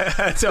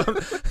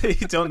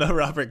 You don't know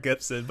Robert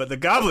Gibson, but the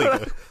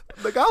gobbledygook.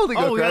 The gobbledygook.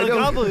 Oh, yeah, the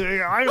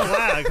gobbledygook. I know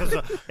that because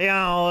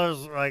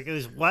there's like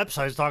these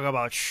websites talk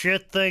about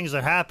shit things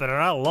that happen, and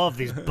I love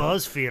these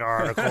BuzzFeed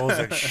articles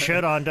and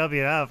shit on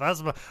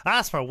WF.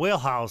 That's my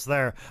wheelhouse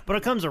there. But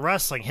it comes to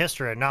wrestling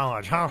history and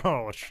knowledge, I don't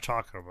know what you're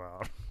talking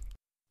about.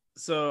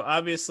 So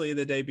obviously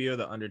the debut of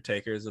The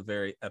Undertaker is a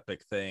very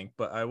epic thing,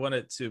 but I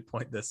wanted to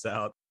point this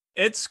out.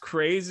 It's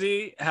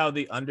crazy how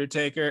The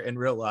Undertaker in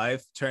real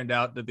life turned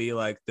out to be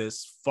like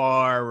this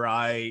far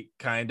right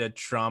kind of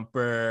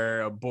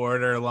Trumper, a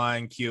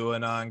borderline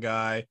QAnon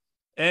guy.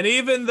 And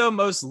even the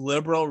most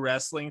liberal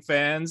wrestling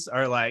fans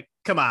are like,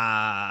 come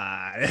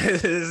on,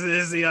 this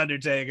is The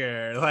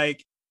Undertaker.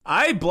 Like,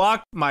 I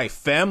blocked my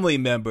family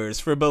members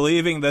for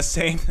believing the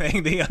same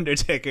thing The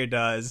Undertaker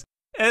does.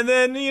 And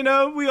then,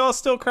 we all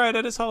still cried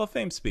at his Hall of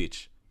Fame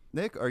speech.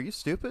 Nick, are you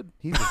stupid?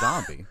 He's a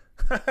zombie.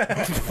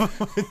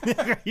 Nick,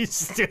 are you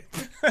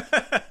stupid?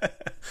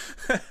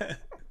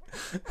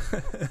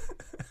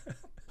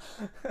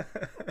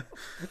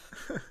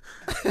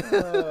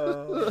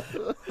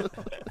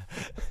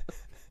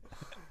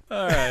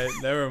 All right,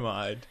 never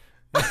mind.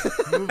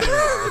 Moving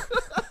on.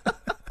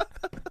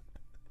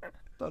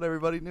 Thought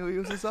everybody knew he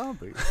was a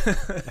zombie.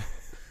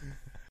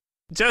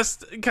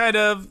 Just kind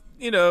of,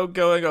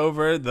 going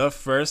over the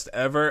first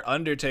ever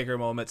Undertaker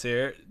moments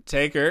here.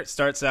 Taker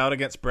starts out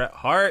against Bret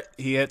Hart.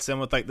 He hits him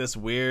with like this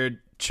weird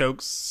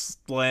choke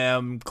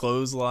slam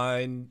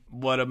clothesline.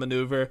 What a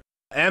maneuver.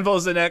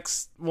 Anvil's the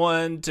next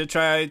one to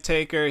try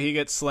Taker. He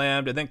gets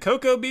slammed. And then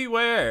Coco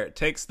Beware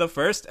takes the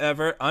first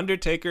ever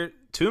Undertaker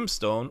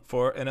tombstone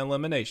for an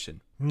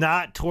elimination.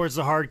 Not towards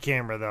the hard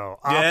camera, though.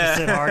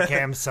 Opposite hard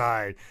cam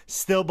side.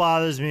 Still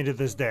bothers me to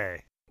this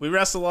day. We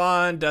wrestle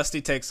on.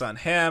 Dusty takes on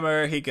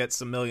Hammer. He gets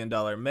some $1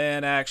 Million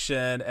Man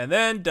action. And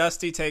then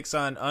Dusty takes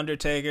on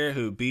Undertaker,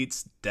 who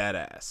beats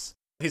Deadass.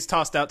 He's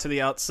tossed out to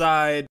the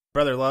outside.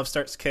 Brother Love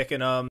starts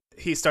kicking him.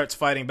 He starts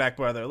fighting back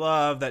Brother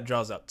Love. That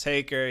draws out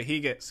Taker.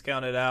 He gets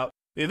counted out.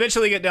 We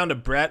eventually get down to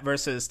Bret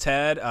versus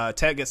Ted.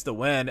 Ted gets the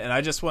win. And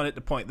I just wanted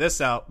to point this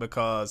out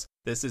because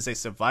this is a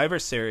Survivor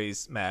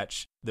Series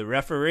match. The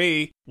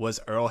referee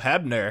was Earl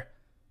Hebner.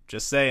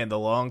 Just saying, the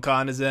long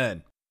con is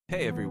in.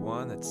 Hey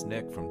everyone, it's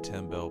Nick from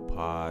Tim Bell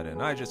Pod,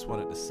 and I just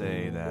wanted to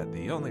say that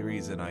the only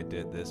reason I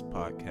did this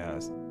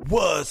podcast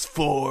was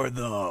for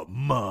the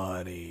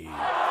money. And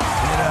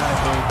I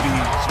hope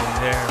each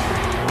and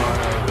every one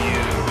of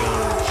you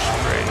goes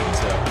straight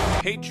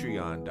to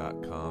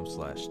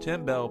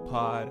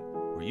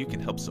patreon.com/TimBellPod, where you can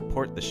help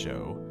support the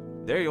show.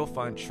 There you'll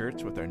find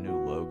shirts with our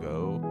new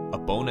logo, a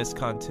bonus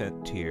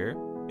content tier,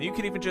 and you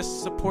can even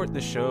just support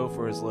the show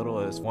for as little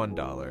as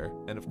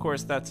 $1. And of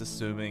course, that's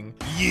assuming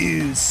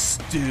you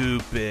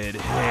stupid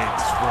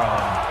hicks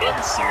from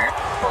Insert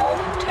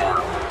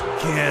hometown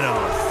can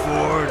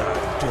afford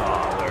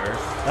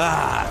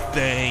 $1.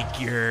 Think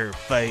your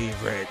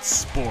favorite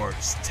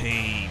sports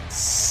team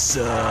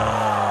sucks.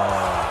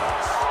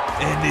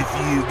 And if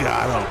you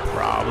got a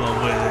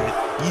problem with it,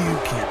 you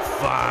can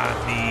find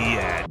me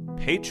at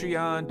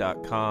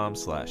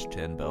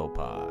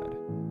patreon.com/10bellpod.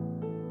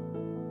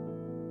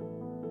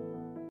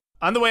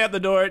 On the way out the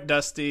door,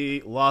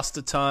 Dusty lost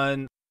a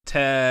ton.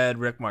 Ted,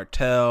 Rick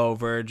Martel,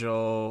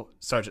 Virgil,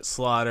 Sergeant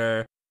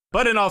Slaughter.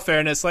 But in all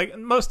fairness, like,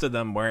 most of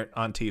them weren't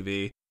on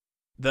TV.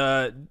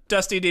 The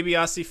Dusty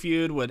DiBiase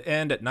feud would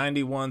end at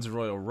 91's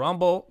Royal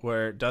Rumble,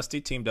 where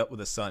Dusty teamed up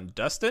with his son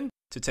Dustin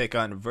to take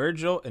on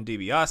Virgil and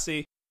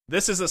DiBiase.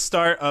 This is the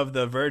start of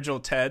the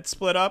Virgil-Ted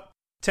split up.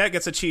 Ted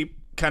gets a cheap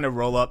kind of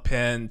roll up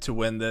pin to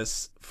win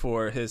this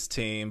for his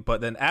team.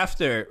 But then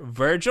after,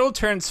 Virgil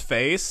turns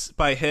face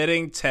by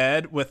hitting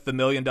Ted with the $1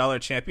 Million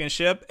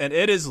Championship, and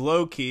it is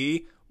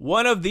low-key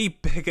one of the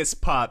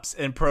biggest pops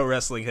in pro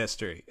wrestling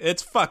history.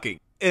 It's fucking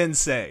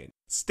insane.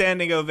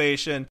 Standing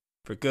ovation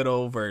for good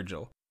old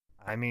Virgil.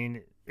 I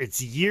mean,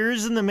 it's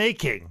years in the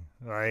making.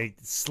 Like,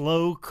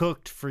 slow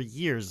cooked for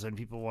years, and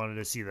people wanted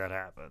to see that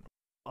happen.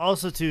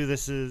 Also, too,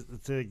 this is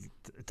to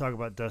talk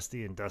about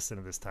Dusty and Dustin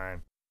at this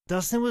time.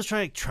 Dustin was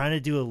trying to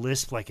do a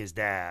lisp like his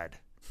dad.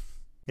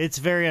 It's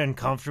very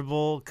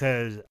uncomfortable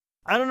because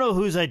I don't know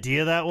whose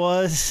idea that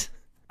was.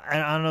 I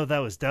don't know if that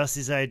was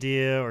Dusty's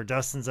idea or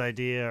Dustin's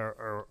idea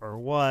or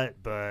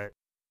what, but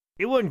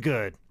it wasn't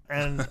good.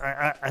 And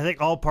I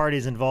think all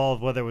parties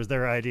involved, whether it was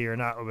their idea or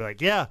not, would be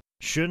like, yeah,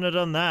 shouldn't have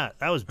done that.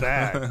 That was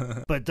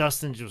bad. But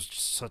Dustin was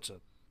just such a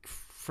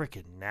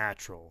freaking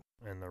natural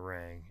in the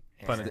ring.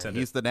 Pun intended.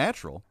 He's the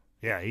natural.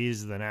 Yeah,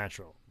 he's the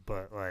natural.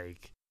 But,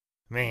 like,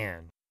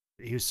 man,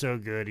 he was so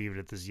good even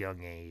at this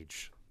young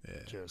age.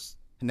 Yeah. Just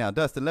Now,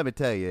 Dustin, let me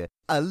tell you,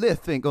 a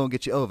lift ain't gonna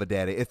get you over,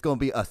 Daddy. It's gonna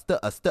be a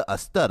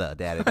stutter,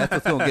 Daddy. That's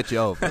what's gonna get you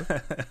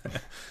over.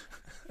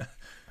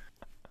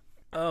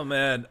 Oh,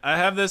 man. I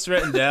have this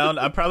written down.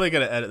 I'm probably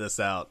going to edit this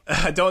out.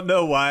 I don't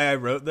know why I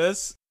wrote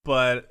this,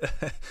 but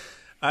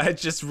I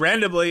just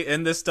randomly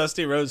in this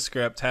Dusty Rhodes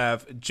script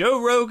have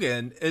Joe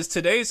Rogan is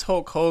today's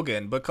Hulk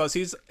Hogan because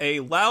he's a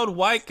loud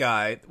white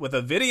guy with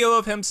a video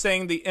of him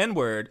saying the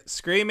N-word,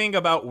 screaming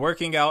about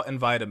working out and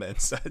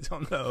vitamins. I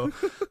don't know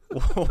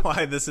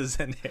why this is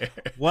in here.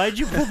 why'd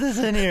you put this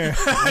in here?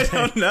 I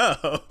don't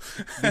know.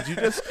 Did you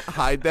just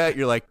hide that?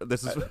 You're like,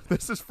 this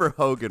is for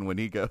Hogan when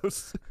he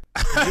goes.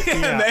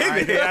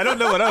 Maybe. I don't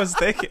know what I was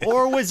thinking.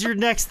 Or was your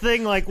next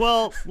thing like,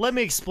 well, let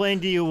me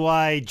explain to you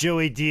why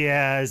Joey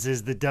Diaz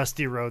is the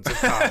Dusty Rhodes of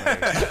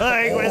comedy?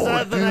 Like, is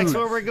that the next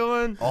one we're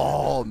going?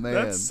 Oh, man.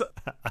 That's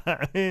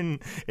I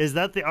mean, is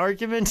that the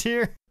argument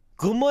here?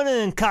 Good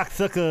morning,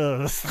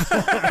 cocksuckers.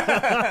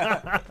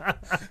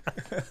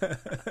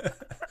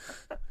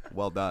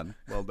 Well done.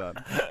 Well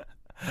done.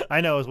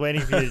 I know, I was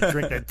waiting for you to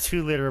drink that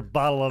 2-liter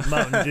bottle of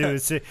Mountain Dew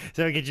so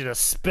I get you to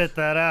spit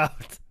that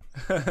out.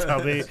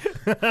 Tubby.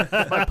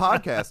 My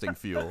podcasting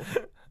fuel.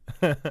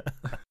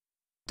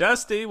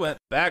 Dusty went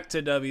back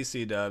to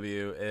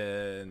WCW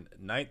in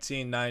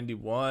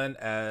 1991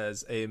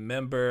 as a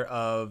member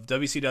of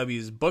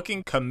WCW's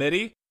booking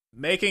committee,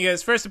 making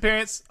his first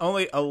appearance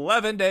only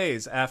 11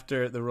 days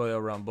after the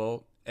Royal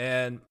Rumble.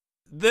 And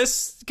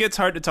this gets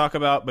hard to talk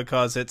about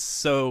because it's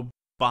so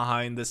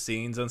behind the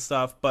scenes and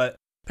stuff, but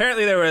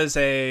apparently there was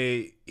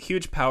a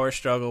huge power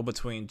struggle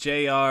between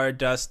JR,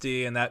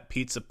 Dusty, and that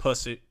pizza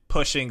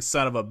pushing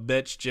son of a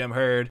bitch, Jim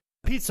Herd.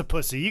 Pizza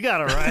pussy, you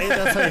got it right.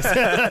 That's how you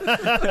say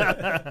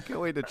it. Can't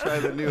wait to try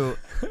the new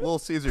Little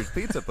Caesars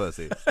pizza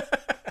pussy.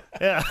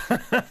 Yeah.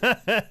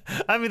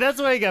 I mean, that's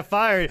why he got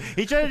fired.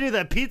 He tried to do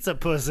that pizza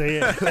pussy.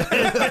 And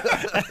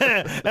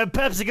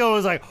PepsiCo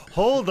was like,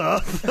 hold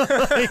up.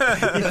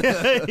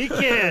 Like, you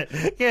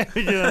can't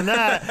be doing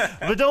that.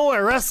 But don't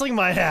worry, wrestling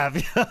might have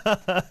you.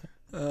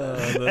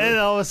 And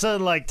all of a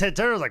sudden, like, Ted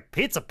Turner was like,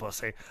 pizza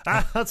pussy.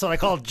 That's what I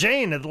call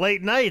Jane at the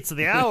late nights,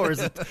 the hours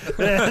at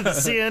the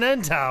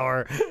CNN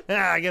tower.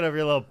 Get over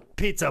your little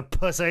pizza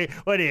pussy.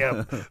 What are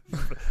you,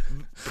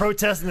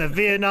 protesting the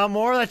Vietnam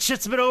War? That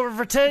shit's been over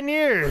for 10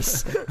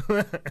 years.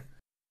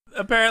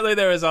 Apparently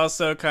there was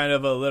also kind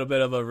of a little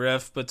bit of a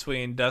rift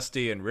between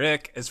Dusty and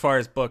Rick as far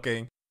as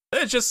booking.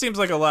 It just seems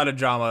like a lot of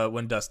drama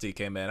when Dusty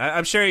came in.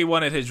 I'm sure he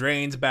wanted his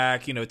reins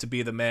back, to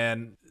be the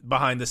man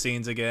behind the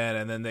scenes again,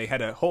 and then they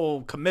had a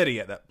whole committee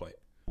at that point.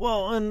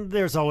 Well, and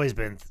there's always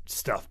been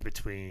stuff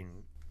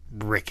between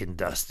Rick and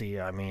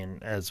Dusty. I mean,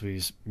 as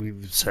we've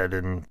said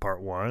in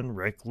part 1,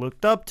 Rick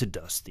looked up to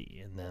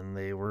Dusty, and then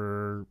they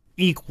were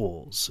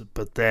equals.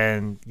 But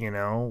then,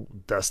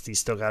 Dusty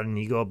still got an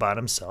ego about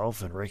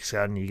himself, and Rick's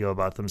got an ego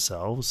about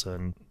themselves,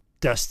 and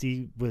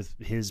Dusty, with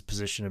his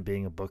position of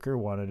being a booker,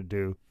 wanted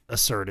to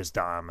assert his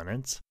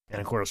dominance.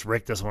 And of course,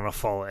 Rick doesn't want to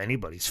follow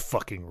anybody's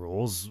fucking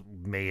rules,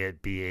 may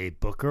it be a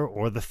booker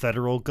or the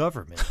federal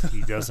government.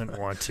 He doesn't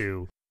want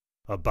to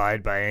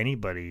abide by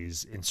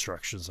anybody's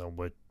instructions on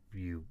what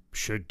you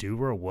should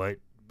do or what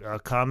a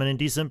common and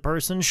decent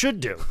person should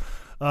do.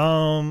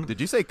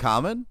 Did you say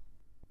common?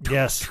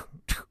 Yes.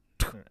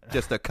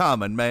 Just a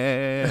common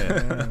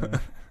man.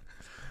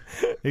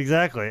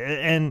 Exactly.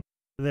 And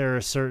there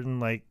are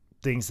certain,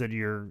 things that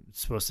you're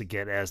supposed to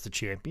get as the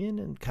champion,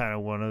 and kind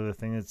of one other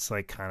thing that's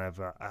kind of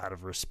out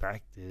of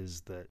respect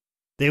is that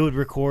they would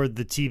record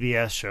the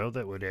TBS show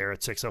that would air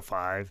at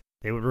 6:05.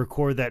 They would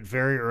record that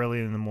very early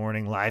in the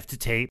morning, live to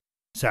tape,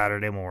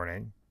 Saturday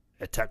morning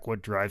at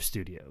Techwood Drive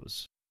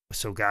Studios.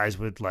 So guys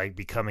would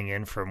be coming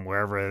in from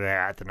wherever they're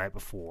at the night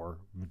before.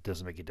 It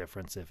doesn't make a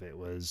difference if it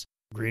was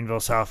Greenville,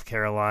 South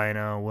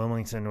Carolina,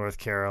 Wilmington, North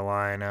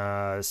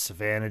Carolina,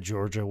 Savannah,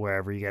 Georgia,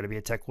 wherever. You got to be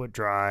at Techwood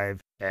Drive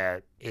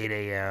at 8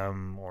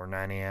 a.m. or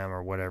 9 a.m.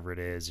 or whatever it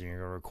is, and you're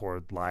going to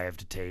record live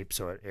to tape,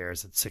 so it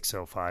airs at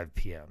 6:05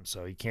 p.m.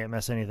 So you can't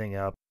mess anything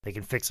up. They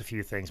can fix a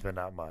few things, but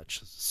not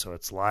much. So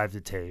it's live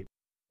to tape.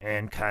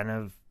 And kind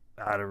of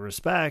out of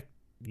respect,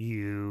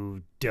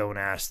 you don't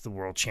ask the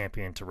world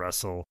champion to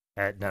wrestle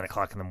at 9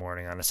 o'clock in the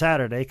morning on a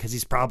Saturday because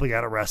he's probably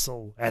got to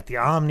wrestle at the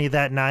Omni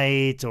that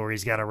night, or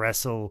he's got to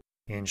wrestle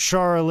in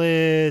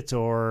Charlotte,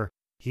 or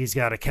he's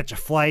got to catch a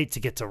flight to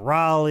get to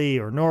Raleigh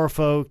or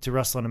Norfolk to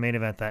wrestle in a main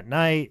event that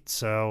night.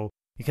 So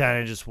you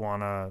kind of just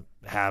want to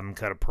have him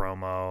cut a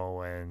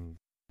promo and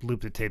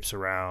loop the tapes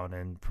around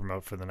and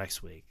promote for the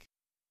next week.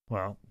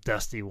 Well,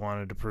 Dusty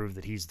wanted to prove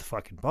that he's the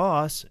fucking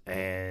boss,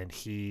 and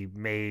he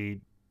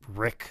made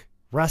Rick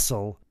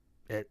wrestle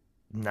at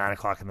 9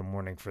 o'clock in the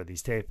morning for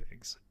these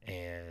tapings.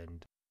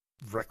 And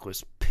Rick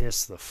was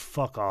pissed the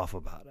fuck off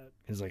about it.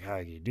 He's like, how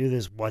can you do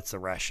this? What's the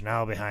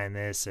rationale behind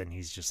this? And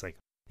he's just like,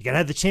 you gotta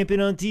have the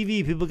champion on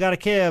TV. People gotta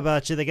care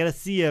about you. They gotta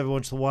see you every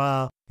once in a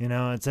while, you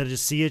know, instead of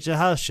just see you at your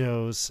house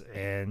shows.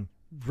 And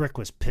Rick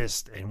was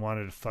pissed and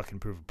wanted to fucking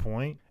prove a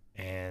point.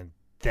 And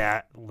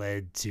that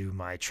led to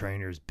my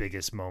trainer's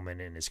biggest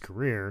moment in his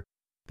career,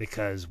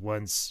 because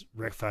once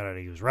Rick found out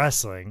he was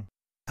wrestling,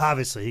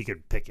 obviously he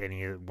could pick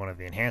any one of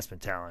the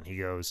enhancement talent. He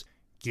goes,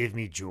 give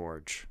me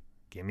George.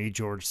 Give me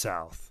George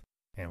South.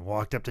 And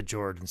walked up to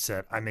George and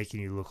said, I'm making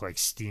you look like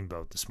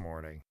Steamboat this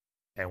morning.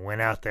 And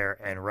went out there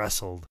and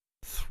wrestled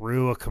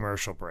through a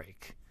commercial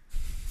break.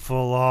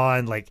 Full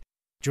on, like,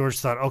 George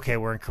thought, okay,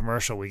 we're in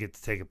commercial, we get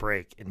to take a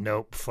break. And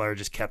nope, Flair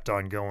just kept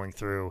on going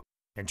through.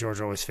 And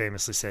George always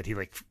famously said he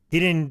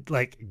didn't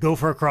go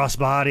for a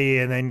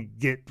crossbody and then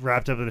get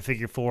wrapped up in a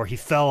figure four. He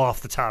fell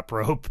off the top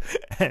rope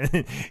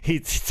and he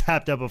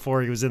tapped out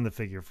before he was in the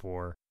figure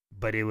four.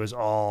 But it was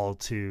all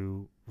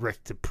to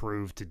Rick to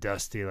prove to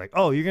Dusty, like,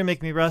 oh, you're going to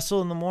make me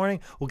wrestle in the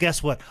morning? Well,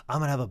 guess what? I'm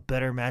going to have a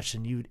better match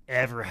than you'd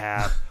ever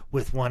have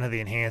with one of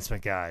the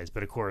enhancement guys.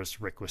 But, of course,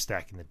 Rick was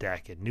stacking the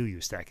deck and knew he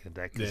was stacking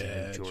the deck because he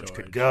knew George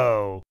could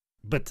go.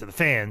 But to the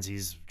fans,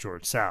 he's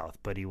George South.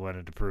 But he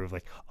wanted to prove,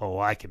 like, oh,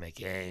 I can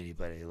make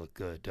anybody look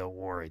good. Don't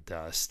worry,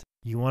 Dust.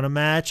 You want a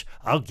match?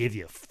 I'll give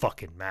you a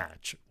fucking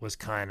match, was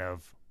kind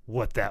of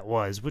what that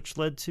was, which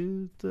led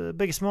to the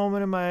biggest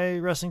moment in my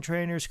wrestling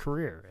trainer's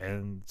career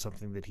and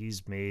something that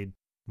he's made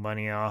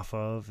money off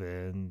of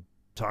and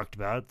talked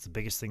about. It's the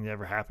biggest thing that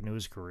ever happened to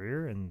his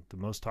career and the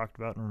most talked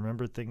about and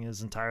remembered thing in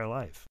his entire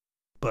life.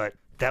 But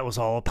that was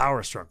all a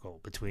power struggle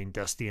between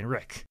Dusty and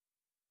Rick.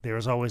 There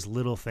was always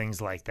little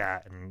things like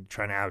that and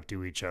trying to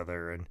outdo each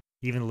other, and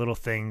even little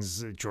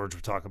things. George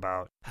would talk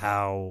about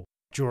how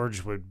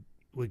George would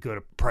go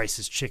to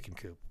Price's Chicken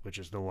Coop, which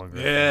is no longer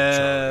in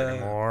Charlotte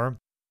anymore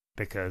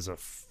because of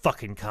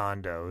fucking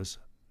condos.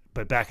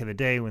 But back in the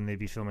day when they'd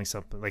be filming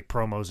something like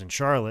promos in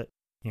Charlotte,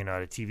 you know,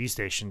 at a TV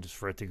station, just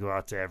for it to go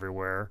out to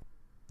everywhere,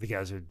 the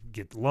guys would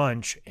get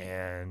lunch,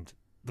 and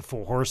the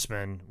Four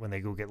Horsemen, when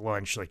they go get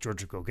lunch, like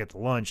George would go get the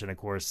lunch, and of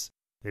course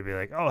they'd be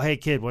like, oh, hey,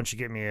 kid, why don't you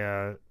get me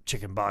a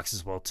chicken box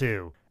as well,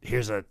 too?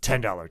 Here's a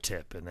 $10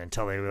 tip. And then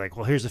they were like,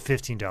 well, here's a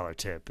 $15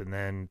 tip. And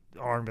then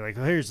Arn would be like,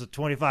 well, here's a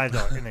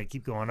 $25. And they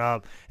keep going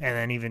up. And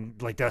then even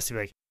like Dusty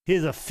would be like,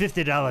 here's a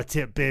 $50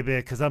 tip, baby,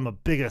 because I'm a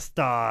bigger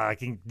star. I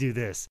can do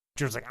this.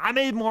 George's like, I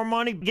made more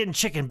money getting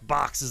chicken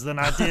boxes than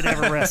I did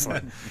ever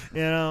wrestling.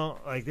 You know,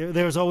 like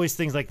there was always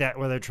things like that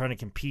where they're trying to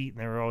compete,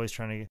 and they were always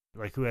trying to,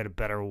 like, who had a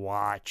better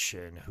watch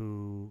and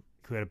who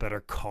had a better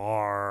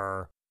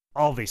car.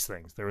 All these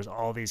things. There was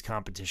all these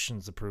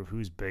competitions to prove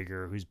who's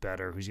bigger, who's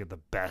better, who's got the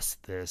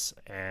best this.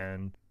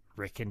 And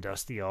Rick and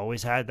Dusty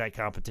always had that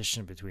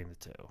competition between the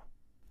two.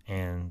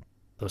 And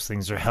those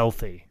things are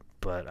healthy.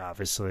 But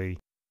obviously,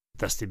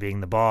 Dusty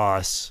being the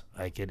boss,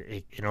 like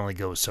it only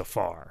goes so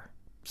far.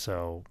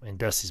 So in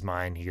Dusty's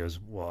mind, he goes,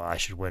 well, I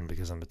should win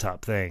because I'm the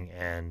top thing.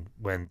 And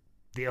when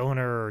the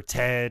owner or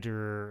Ted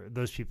or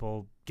those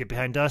people get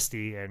behind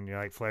Dusty and you're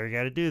like, Flair, you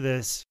got to do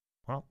this.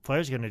 Well,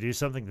 Flair's going to do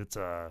something that's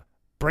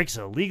breaks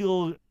a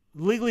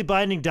legally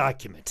binding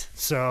document.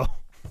 So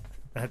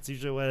that's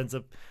usually what ends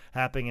up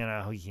happening and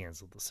how he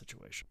handled the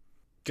situation.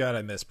 God,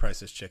 I miss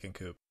Price's Chicken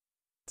Coop.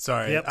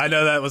 Sorry. Yep. I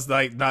know that was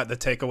like not the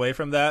takeaway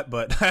from that,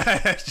 but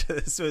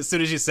as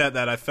soon as you said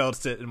that, I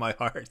felt it in my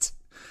heart.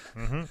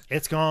 Mm-hmm.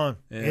 It's gone.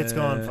 It's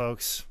gone,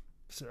 folks.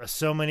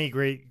 So many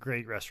great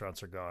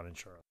restaurants are gone in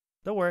Charlotte.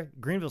 Don't worry.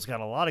 Greenville's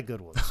got a lot of good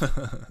ones.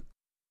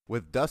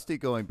 With Dusty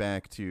going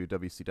back to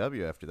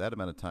WCW after that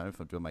amount of time, if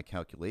I'm doing my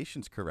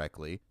calculations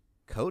correctly,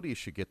 Cody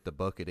should get the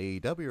book at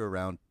AEW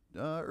around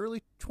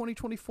early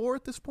 2024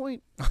 at this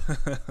point.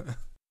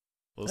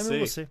 We'll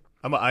see.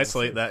 I'm going to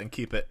isolate that and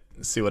keep it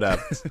and see what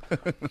happens.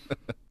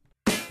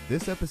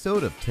 This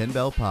episode of 10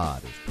 Bell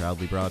Pod is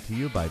proudly brought to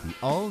you by the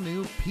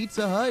all-new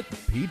Pizza Hut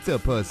Pizza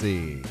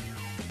Pussy.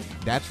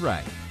 That's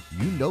right.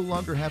 You no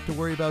longer have to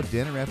worry about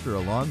dinner after a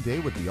long day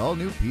with the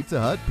all-new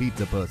Pizza Hut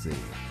Pizza Pussy.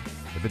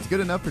 If it's good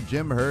enough for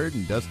Jim Herd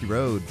and Dusty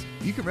Rhodes,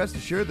 you can rest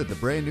assured that the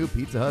brand new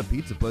Pizza Hut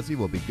Pizza Pussy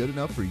will be good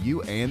enough for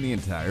you and the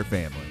entire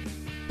family.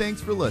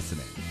 Thanks for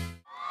listening.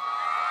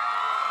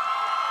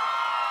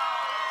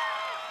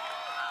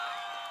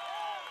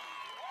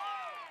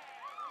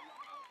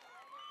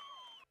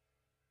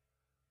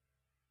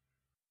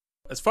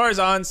 As far as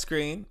on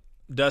screen,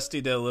 Dusty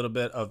did a little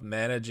bit of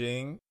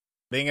managing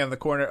being in the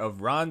corner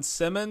of Ron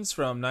Simmons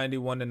from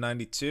 91 to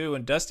 92.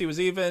 And Dusty was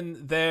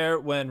even there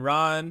when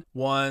Ron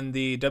won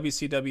the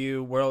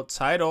WCW World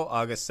title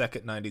August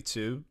 2nd,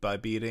 92 by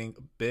beating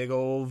Big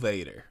Ol'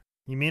 Vader.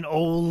 You mean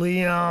old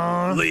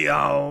Leon?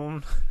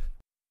 Leon!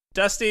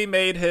 Dusty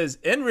made his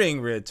in-ring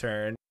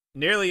return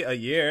nearly a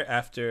year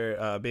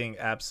after being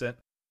absent.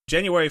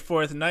 January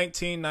 4th,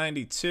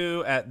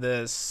 1992 at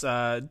this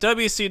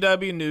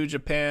WCW New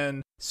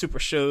Japan Super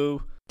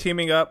Show,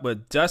 teaming up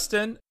with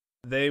Dustin.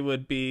 They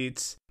would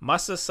beat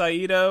Masa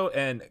Saito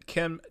and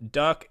Kim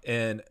Duck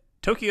in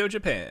Tokyo,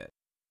 Japan.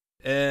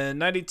 In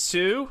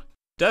 92,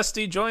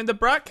 Dusty joined the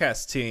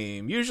broadcast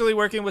team, usually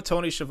working with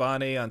Tony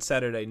Schiavone on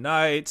Saturday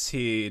nights.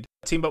 He'd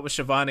team up with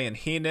Schiavone and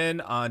Heenan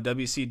on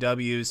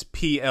WCW's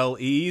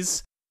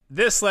PLEs.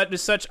 This led to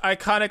such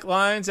iconic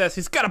lines as,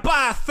 "He's got a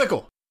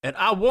bicycle, and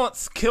I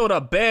once killed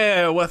a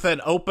bear with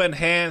an open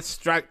hand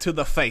strike to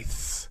the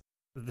face."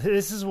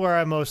 This is where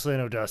I mostly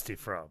know Dusty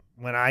from.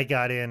 When I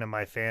got into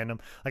my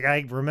fandom, like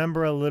I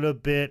remember a little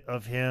bit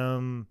of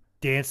him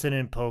dancing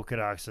in polka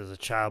dots as a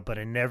child, but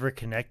I never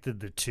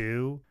connected the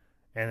two.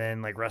 And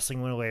then like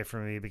wrestling went away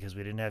from me because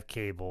we didn't have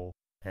cable.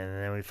 And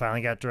then we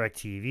finally got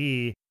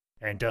DirecTV,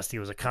 and Dusty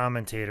was a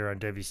commentator on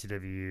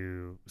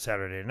WCW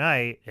Saturday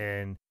Night.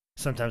 And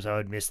sometimes I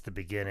would miss the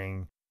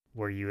beginning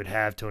where you would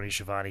have Tony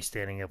Schiavone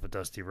standing up with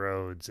Dusty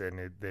Rhodes,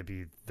 and they'd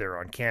be there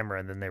on camera,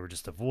 and then they were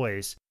just a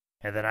voice.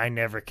 And then I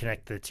never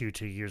connect the two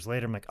 2 years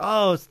later. I'm like,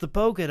 oh, it's the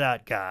polka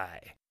dot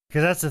guy.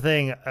 Because that's the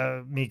thing,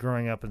 me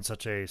growing up in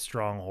such a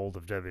stronghold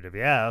of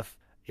WWF,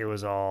 it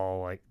was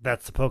all like,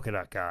 that's the polka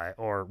dot guy.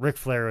 Or Ric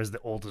Flair is the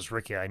oldest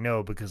Ricky I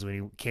know, because when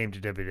he came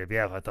to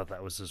WWF, I thought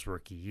that was his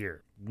rookie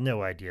year.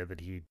 No idea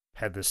that he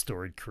had this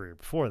storied career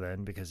before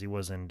then, because he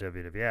was in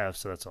WWF,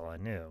 so that's all I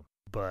knew.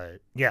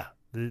 But yeah,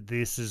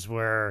 this is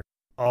where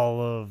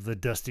all of the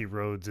Dusty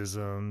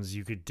Rhodes-isms,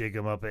 you could dig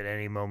them up at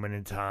any moment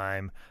in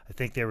time. I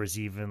think there was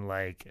even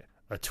like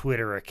a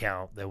Twitter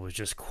account that was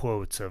just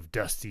quotes of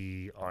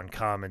Dusty on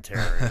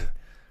commentary,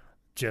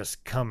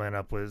 just coming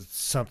up with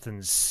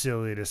something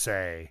silly to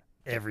say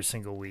every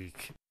single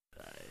week.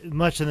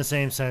 Much in the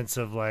same sense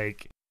of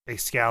like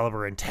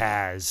Excalibur and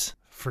Taz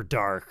for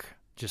Dark,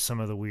 just some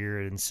of the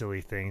weird and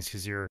silly things,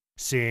 because you're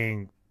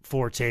seeing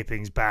 4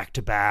 tapings back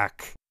to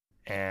back,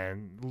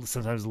 and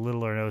sometimes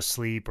little or no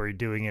sleep, or you're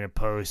doing it in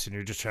post and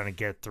you're just trying to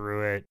get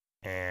through it,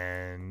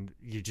 and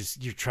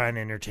you're trying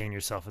to entertain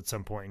yourself at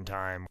some point in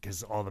time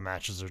because all the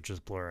matches are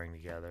just blurring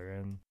together,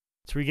 and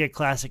that's where you get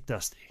classic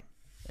Dusty.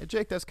 Hey,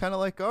 Jake, that's kind of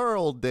like our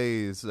old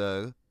days,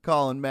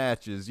 calling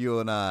matches, you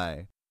and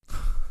I.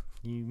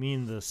 You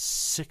mean the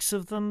 6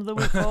 of them that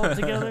we called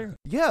together?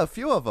 Yeah, a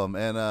few of them,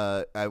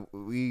 and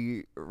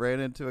we ran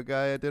into a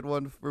guy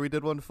we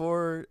did one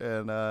for,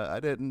 and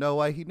I didn't know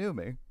why he knew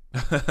me.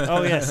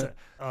 Oh, yes.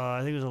 I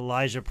think it was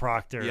Elijah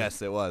Proctor.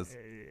 Yes, it was.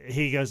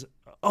 He goes,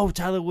 "Oh,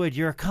 Tyler Wood,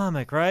 you're a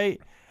comic, right?"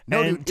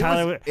 No, and dude,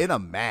 Tyler it was in a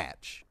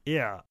match.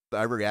 Yeah.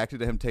 I reacted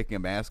to him taking a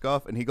mask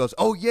off, and he goes,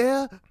 "Oh,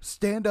 yeah?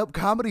 Stand-up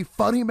comedy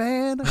funny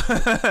man?" And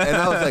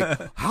I was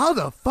like, how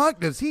the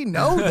fuck does he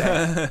know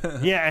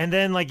that? Yeah, and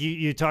then, like,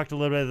 you talked a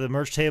little bit at the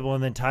merch table,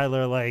 and then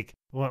Tyler, like,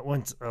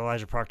 once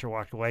Elijah Proctor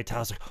walked away,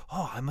 Tyler's like,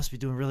 "Oh, I must be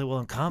doing really well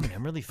in comedy.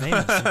 I'm really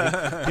famous.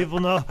 People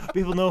know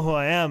who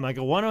I am." I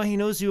go, "Why know he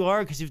knows who you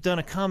are? Because you've done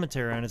a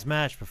commentary on his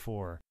match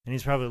before, and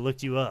he's probably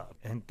looked you up."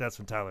 And that's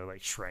when Tyler,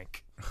 like,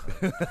 shrank.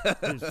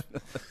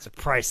 It's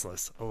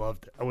priceless. I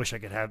loved it. I wish I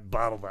could have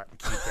bottled that and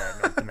keep that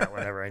and open that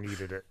whenever I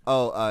needed it.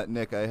 Oh,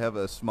 Nick, I have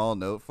a small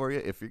note for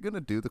you. If you're going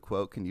to do the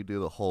quote, can you do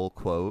the whole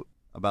quote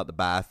about the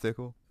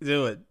bicycle?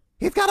 Do it.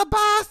 He's got a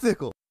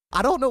bicycle.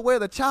 I don't know where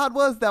the child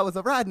was that was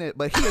riding it,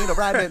 but he ain't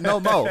riding it no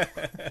more.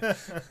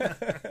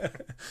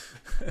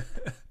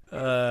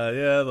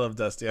 Yeah, I love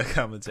Dusty on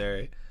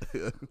commentary.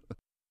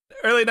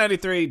 Early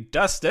 93,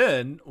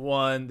 Dustin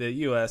won the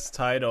U.S.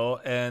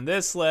 title, and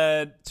this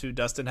led to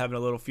Dustin having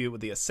a little feud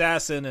with the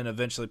Assassin and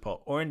eventually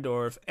Paul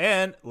Orndorff,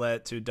 and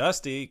led to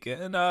Dusty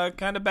getting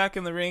kind of back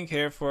in the ring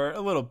here for a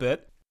little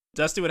bit.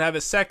 Dusty would have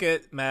his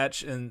second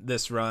match in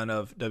this run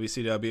of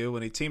WCW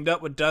when he teamed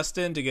up with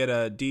Dustin to get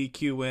a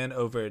DQ win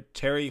over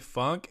Terry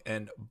Funk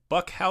and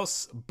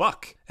Buckhouse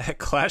Buck at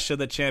Clash of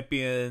the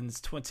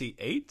Champions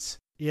 28.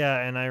 Yeah,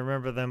 and I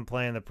remember them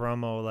playing the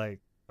promo,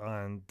 like,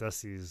 on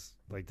Dusty's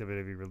like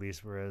WWE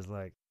release, where it's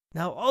like,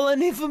 "Now all I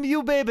need from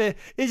you, baby,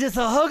 is just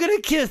a hug and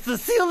a kiss to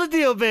seal the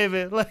deal,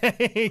 baby."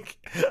 Like,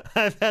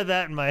 I've had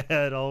that in my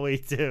head all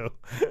week too.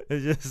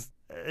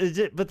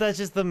 But that's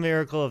just the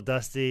miracle of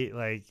Dusty.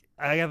 Like,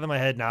 I got that in my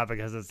head not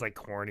because it's like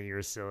corny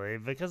or silly,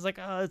 because like,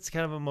 oh, it's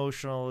kind of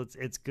emotional.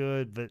 It's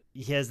good, but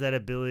he has that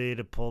ability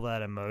to pull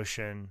that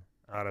emotion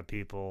out of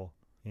people.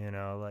 You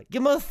know, like,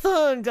 "Get my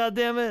son,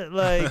 goddammit!"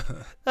 Like,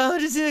 I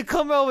just need to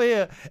come over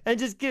here and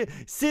just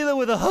seal it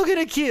with a hug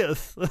and a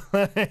kiss.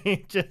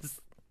 Like,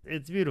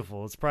 it's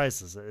beautiful. It's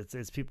priceless.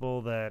 It's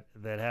people that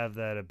have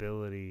that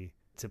ability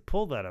to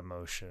pull that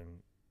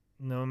emotion,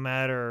 no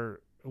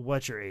matter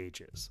what your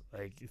age is.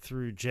 Like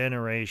through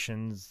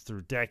generations,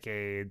 through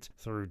decades,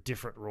 through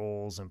different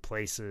roles and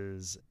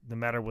places, no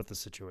matter what the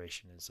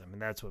situation is. I mean,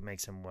 that's what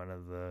makes him one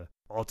of the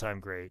all-time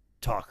great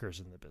talkers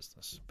in the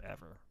business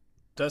ever.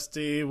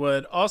 Dusty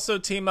would also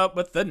team up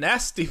with the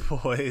Nasty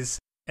Boys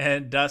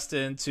and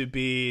Dustin to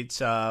beat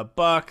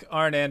Buck,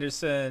 Arn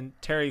Anderson,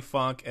 Terry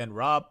Funk, and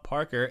Rob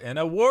Parker in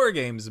a War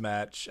Games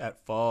match at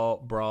Fall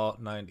Brawl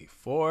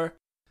 94.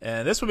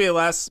 And this would be the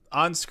last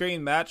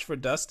on-screen match for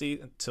Dusty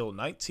until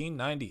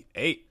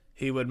 1998.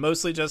 He would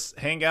mostly just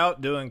hang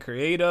out doing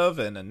creative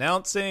and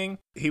announcing.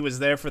 He was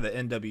there for the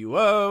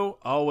NWO,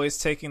 always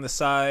taking the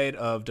side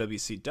of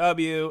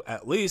WCW,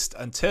 at least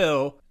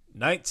until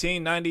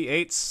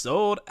 1998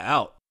 Sold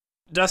Out.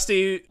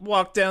 Dusty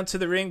walked down to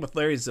the ring with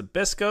Larry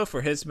Zbyszko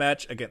for his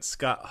match against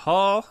Scott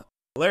Hall.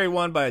 Larry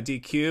won by a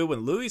DQ when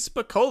Louis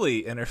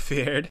Spicolli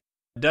interfered.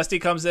 Dusty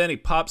comes in, he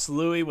pops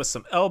Louis with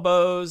some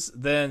elbows,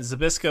 then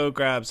Zbyszko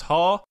grabs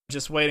Hall,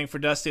 just waiting for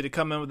Dusty to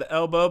come in with the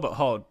elbow, but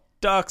Hall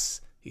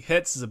ducks. He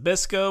hits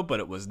Zbyszko, but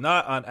it was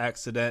not on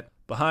accident.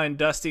 Behind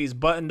Dusty's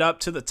buttoned up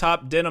to the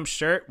top denim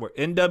shirt were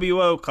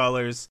NWO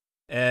colors.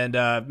 And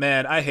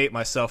man, I hate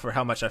myself for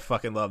how much I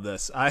fucking love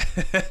this.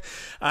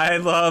 I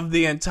love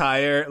the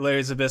entire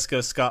Larry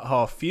Zbyszko Scott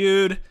Hall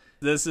feud.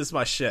 This is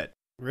my shit.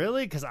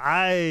 Really? Because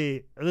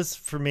this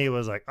for me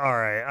was like, all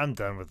right, I'm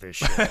done with this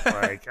shit.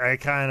 Like,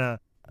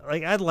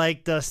 I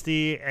like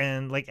Dusty,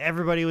 and like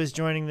everybody was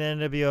joining the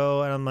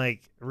NWO, and I'm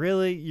like,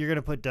 really? You're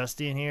gonna put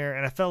Dusty in here?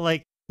 And I felt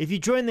like if you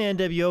join the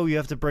NWO, you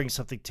have to bring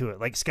something to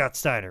it. Like Scott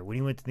Steiner, when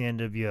he went to the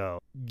NWO,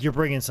 you're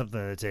bringing something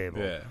to the table.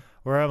 Yeah.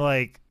 Where I'm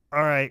like,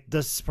 all right,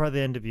 Dusty's part of the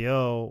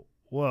NWO.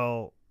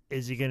 Well,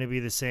 is he going to be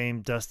the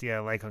same Dusty I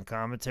like on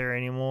commentary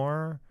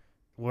anymore?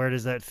 Where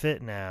does that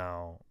fit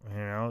now? You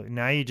know,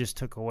 now you just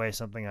took away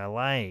something I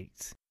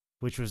liked,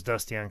 which was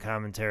Dusty on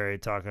commentary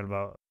talking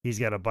about he's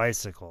got a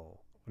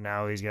bicycle.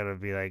 Now he's got to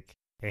be like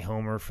a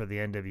homer for the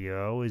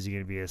NWO. Is he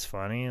going to be as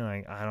funny?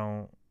 Like, I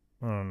don't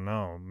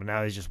know. But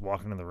now he's just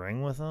walking to the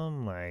ring with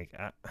him. Like,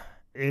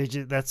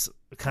 that's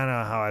kind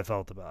of how I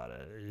felt about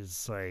it.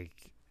 It's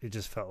like, it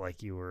just felt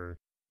like you were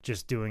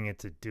just doing it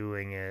to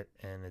doing it,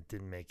 and it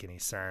didn't make any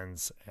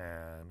sense.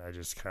 And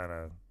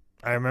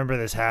I remember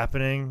this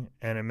happening,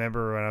 and I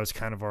remember when I was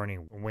kind of already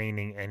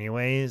waning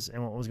anyways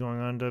and what was going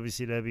on in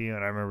WCW,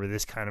 and I remember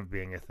this kind of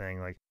being a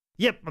thing like,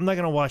 yep, I'm not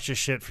going to watch this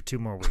shit for 2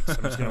 more weeks.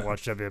 I'm just going to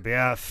watch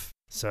WWF.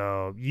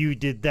 So you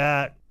did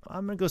that.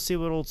 I'm going to go see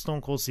what old Stone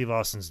Cold Steve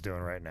Austin's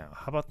doing right now.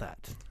 How about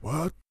that?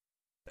 What?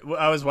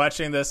 I was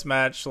watching this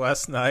match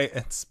last night,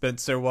 and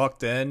Spencer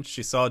walked in.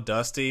 She saw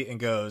Dusty and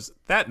goes,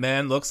 "That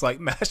man looks like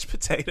mashed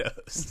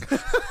potatoes."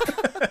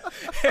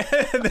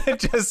 And then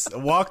just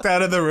walked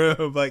out of the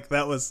room like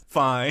that was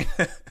fine.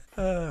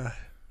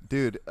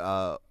 Dude,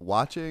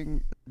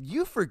 watching,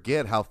 you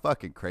forget how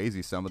fucking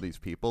crazy some of these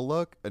people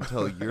look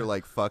until you're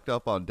like fucked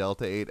up on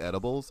Delta 8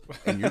 edibles,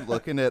 and you're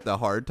looking at the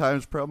Hard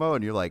Times promo,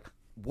 and you're like,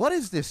 what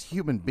is this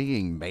human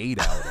being made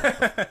out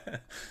of?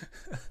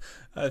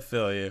 I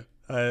feel you.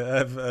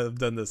 I've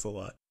done this a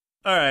lot.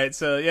 All right,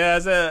 so yeah,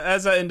 as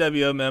a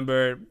NWO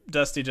member,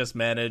 Dusty just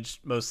managed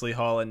mostly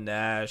Hall and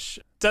Nash.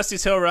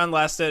 Dusty's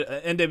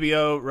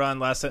NWO run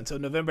lasted until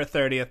November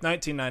 30th,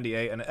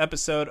 1998, an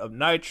episode of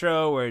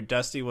Nitro where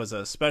Dusty was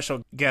a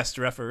special guest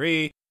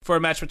referee for a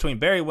match between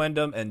Barry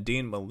Windham and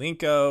Dean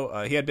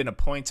Malenko. He had been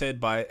appointed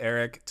by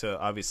Eric to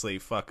obviously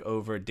fuck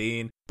over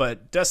Dean,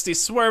 but Dusty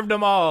swerved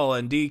them all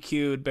and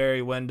DQ'd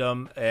Barry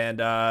Windham, and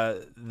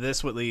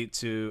this would lead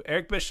to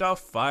Eric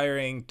Bischoff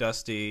firing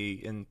Dusty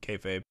in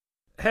kayfabe.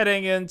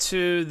 Heading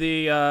into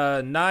the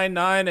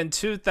 99 and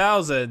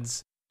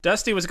 2000s,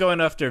 Dusty was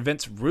going after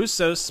Vince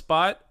Russo's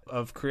spot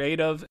of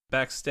creative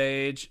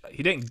backstage.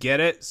 He didn't get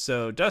it,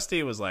 so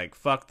Dusty was like,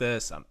 fuck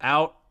this, I'm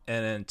out.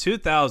 And in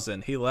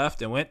 2000, he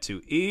left and went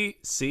to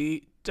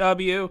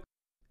ECW.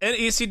 In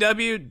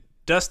ECW,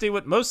 Dusty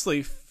would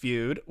mostly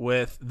feud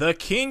with the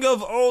king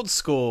of old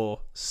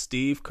school,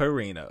 Steve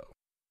Corino.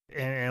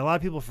 And a lot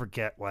of people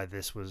forget why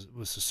this was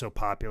so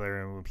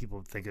popular. And when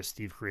people think of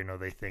Steve Corino,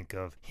 they think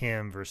of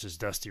him versus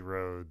Dusty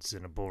Rhodes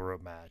in a bull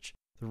rope match.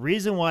 The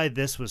reason why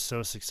this was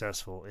so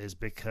successful is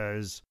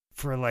because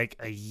for like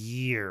a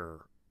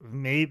year,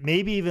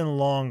 maybe even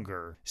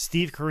longer,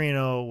 Steve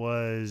Corino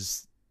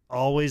was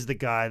always the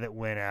guy that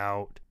went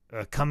out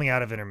coming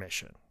out of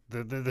intermission.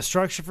 The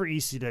structure for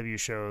ECW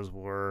shows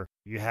were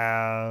you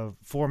have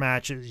 4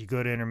 matches, you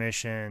go to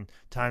intermission,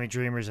 Tommy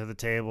Dreamer's at the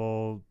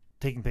table,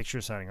 taking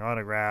pictures, signing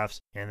autographs,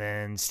 and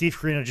then Steve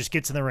Corino just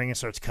gets in the ring and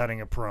starts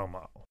cutting a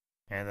promo.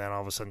 And then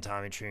all of a sudden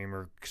Tommy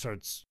Dreamer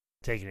starts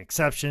taking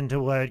exception to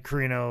what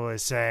Corino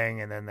is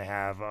saying, and then they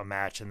have a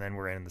match, and then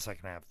we're in the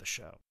second half of the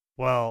show.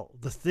 Well,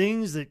 the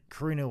things that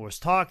Corino was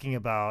talking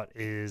about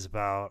is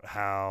about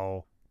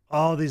how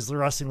all these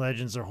wrestling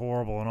legends are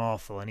horrible and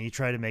awful, and he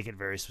tried to make it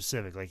very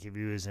specific. Like if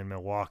he was in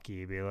Milwaukee,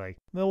 he'd be like,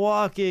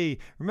 Milwaukee,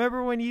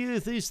 remember when you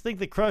used to think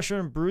the Crusher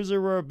and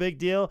Bruiser were a big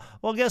deal?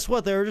 Well, guess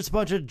what? They were just a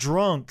bunch of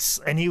drunks.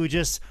 And he would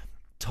just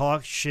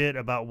talk shit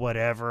about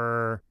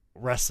whatever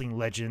wrestling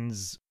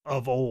legends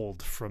of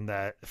old from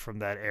that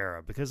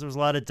era, because there was a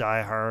lot of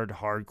diehard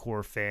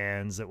hardcore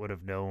fans that would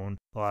have known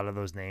a lot of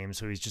those names.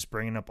 So he's just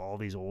bringing up all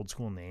these old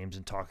school names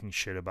and talking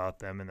shit about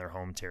them in their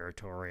home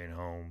territory and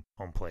home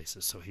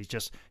places. So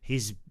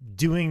he's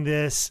doing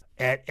this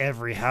at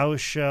every house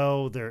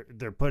show.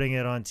 They're putting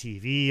it on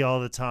TV all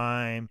the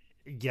time.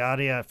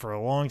 Yada yada. For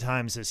a long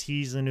time says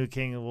he's the new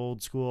king of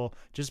old school,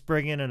 just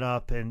bringing it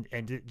up and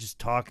just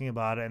talking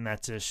about it, and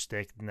that's his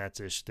shtick, and that's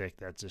his shtick,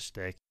 that's his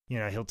shtick. You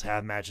know, he'll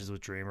have matches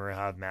with Dreamer, he'll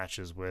have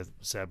matches with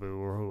Sabu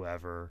or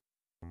whoever.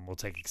 We'll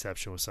take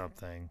exception with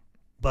something.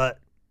 But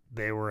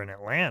they were in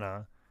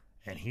Atlanta,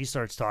 and he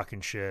starts talking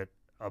shit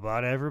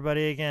about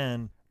everybody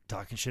again,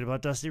 talking shit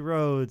about Dusty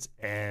Rhodes,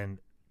 and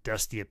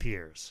Dusty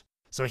appears.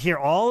 So here,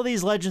 all of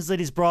these legends that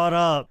he's brought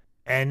up,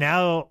 and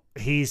now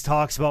he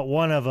talks about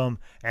one of them,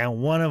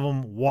 and one of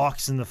them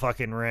walks in the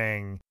fucking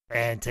ring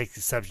and takes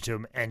exception to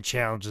him and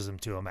challenges him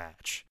to a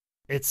match.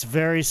 It's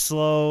very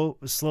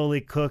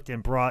slowly cooked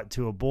and brought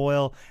to a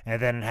boil,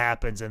 and then it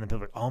happens, and then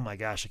people are like, oh my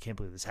gosh, I can't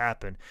believe this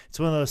happened. It's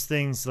one of those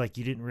things like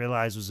you didn't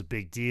realize was a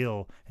big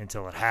deal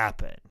until it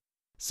happened.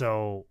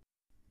 So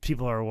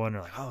people are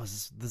wondering, like, oh,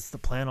 is this the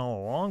plan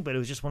all along? But it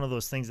was just one of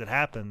those things that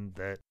happened,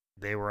 that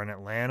they were in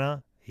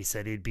Atlanta. He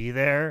said he'd be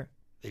there.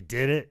 They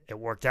did it. It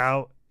worked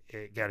out.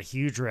 It got a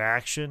huge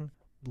reaction,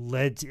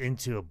 led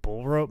into a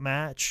bull rope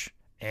match,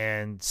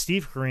 and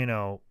Steve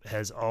Corino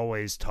has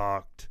always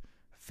talked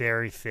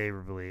very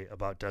favorably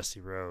about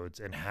Dusty Rhodes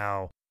and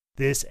how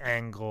this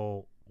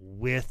angle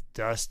with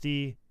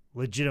Dusty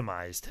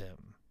legitimized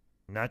him,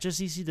 not just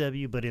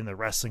ECW, but in the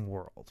wrestling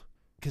world.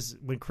 Because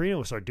when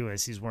Corino started doing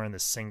this, he's wearing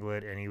this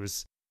singlet and he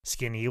was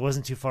skinny. He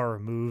wasn't too far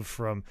removed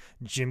from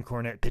Jim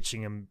Cornette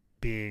pitching him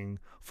being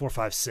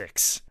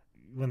 4'5'6"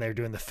 when they were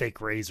doing the fake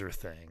razor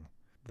thing.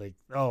 Like,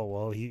 oh,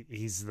 well,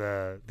 he's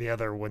the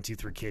other 1, 2,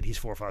 3 kid. He's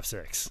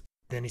 4'5'6".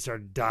 Then he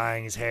started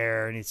dyeing his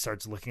hair, and he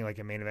starts looking like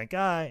a main event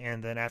guy.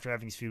 And then after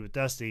having his feud with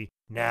Dusty,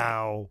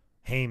 now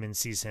Heyman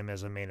sees him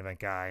as a main event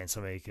guy and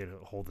somebody who could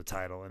hold the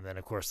title. And then,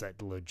 of course,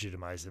 that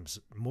legitimized him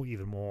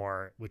even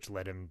more, which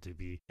led him to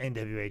be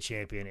NWA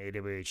champion,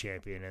 AWA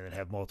champion, and then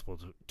have multiple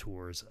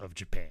tours of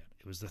Japan.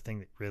 It was the thing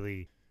that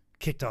really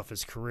kicked off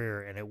his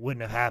career, and it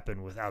wouldn't have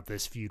happened without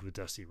this feud with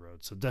Dusty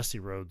Rhodes. So Dusty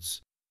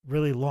Rhodes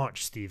really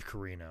launched Steve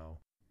Corino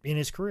in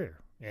his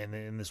career, and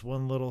in this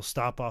one little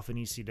stop off in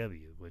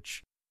ECW,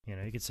 which, you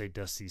know, you could say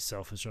Dusty's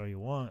selfish all you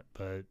want,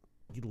 but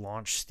he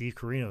launched Steve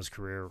Corino's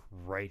career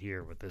right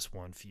here with this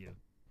one feud.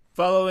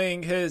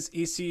 Following his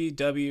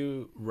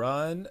ECW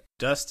run,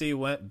 Dusty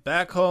went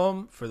back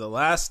home for the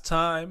last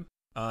time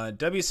on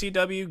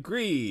WCW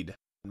Greed.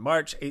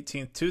 March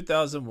 18th,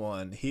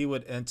 2001, he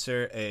would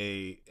enter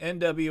a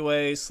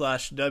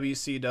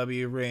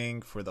NWA/WCW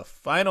ring for the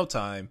final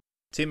time,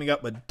 teaming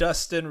up with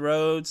Dustin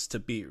Rhodes to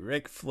beat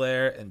Ric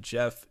Flair and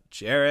Jeff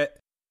Jarrett.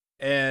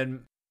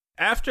 And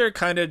after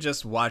kind of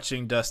just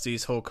watching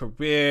Dusty's whole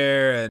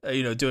career and,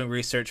 you know, doing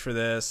research for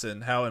this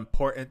and how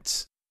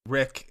important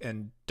Rick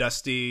and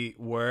Dusty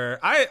were,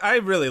 I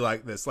really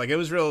like this. Like, it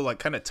was real, like,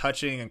 kind of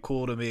touching and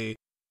cool to me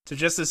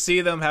to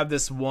see them have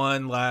this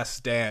one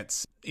last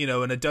dance, you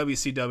know, in a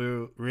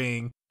WCW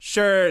ring.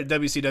 Sure,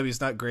 WCW is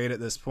not great at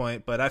this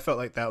point, but I felt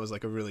like that was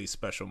like a really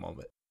special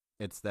moment.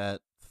 It's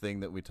that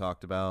thing that we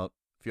talked about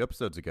a few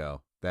episodes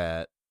ago,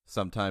 that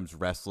sometimes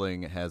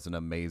wrestling has an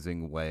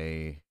amazing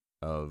way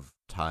of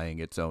tying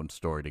its own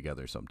story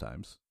together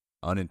sometimes,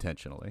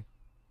 unintentionally.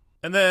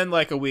 And then,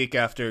 like a week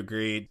after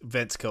Agreed,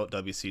 Vince killed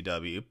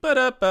WCW.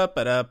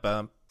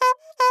 Ba-da-ba-ba-da-bum.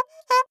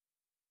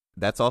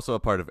 That's also a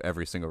part of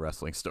every single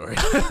wrestling story.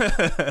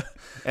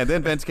 And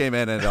then Vince came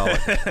in and all.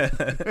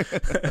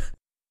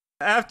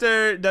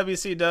 After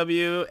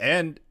WCW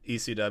and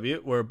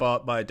ECW were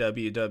bought by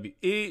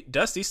WWE,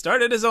 Dusty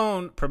started his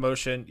own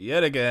promotion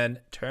yet again,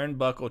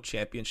 Turnbuckle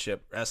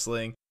Championship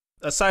Wrestling.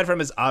 Aside from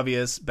his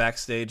obvious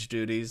backstage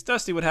duties,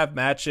 Dusty would have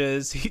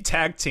matches. He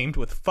tag teamed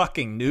with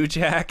fucking New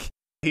Jack.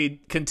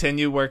 He'd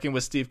continue working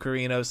with Steve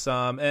Corino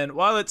some, and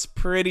while it's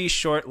pretty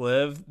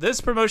short-lived,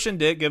 this promotion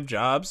did give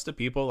jobs to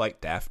people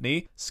like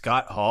Daphne,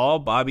 Scott Hall,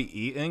 Bobby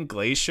Eaton,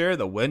 Glacier,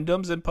 the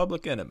Wyndhams, and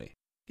Public Enemy.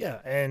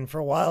 Yeah, and for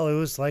a while it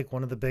was like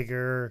one of the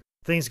bigger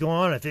things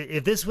going on.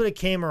 If this would have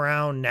came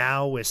around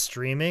now with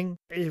streaming,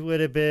 it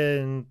would have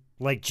been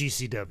like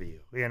GCW,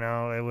 you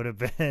know? It would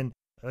have been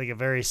like a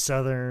very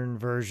southern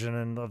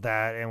version of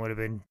that, and would have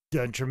been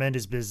done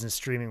tremendous business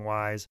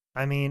streaming-wise.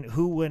 I mean,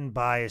 who wouldn't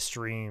buy a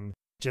stream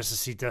just to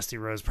see Dusty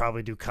Rhodes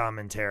probably do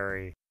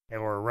commentary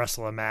or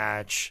wrestle a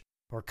match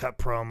or cut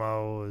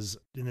promos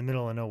in the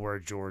middle of nowhere,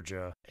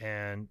 Georgia?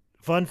 And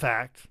fun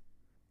fact,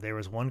 there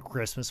was one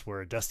Christmas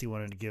where Dusty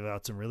wanted to give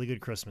out some really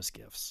good Christmas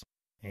gifts.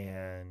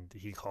 And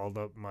he called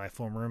up my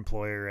former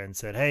employer and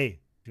said, hey,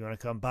 if you want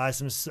to come buy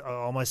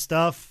all my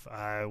stuff,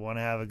 I want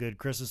to have a good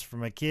Christmas for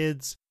my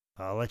kids.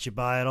 I'll let you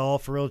buy it all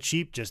for real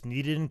cheap, just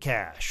need it in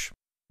cash.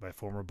 My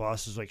former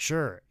boss was like,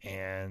 sure.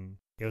 And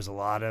it was a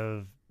lot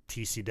of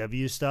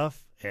TCW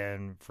stuff.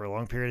 And for a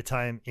long period of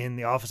time in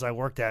the office I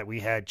worked at, we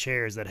had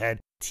chairs that had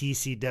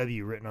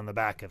TCW written on the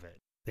back of it.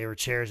 They were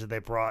chairs that they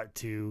brought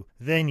to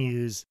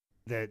venues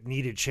that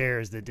needed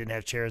chairs that didn't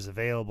have chairs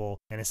available.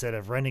 And instead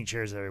of renting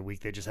chairs every week,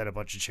 they just had a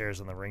bunch of chairs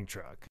on the ring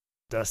truck.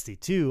 Dusty,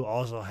 too,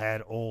 also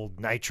had old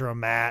Nitro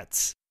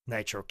mats,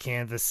 Nitro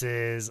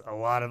canvases, a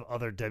lot of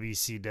other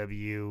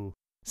WCW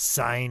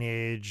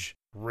signage,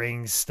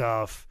 ring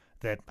stuff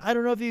that I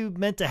don't know if he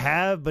meant to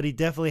have, but he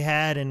definitely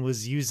had and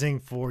was using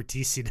for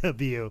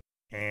TCW,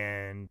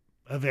 and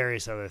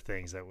various other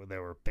things that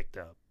were picked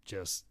up.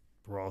 Just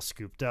were all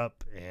scooped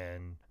up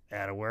and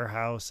at a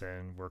warehouse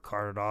and were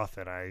carted off,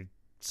 and I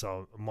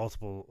saw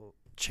multiple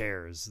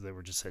chairs that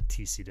were just had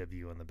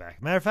TCW on the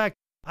back. Matter of fact,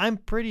 I'm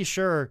pretty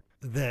sure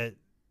that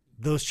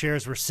those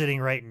chairs were sitting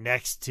right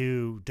next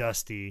to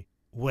Dusty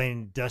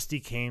when Dusty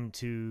came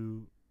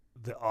to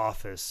the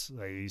office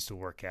that I used to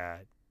work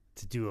at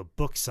to do a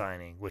book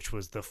signing, which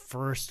was the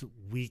first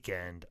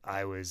weekend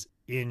I was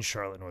in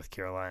Charlotte, North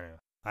Carolina.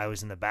 I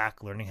was in the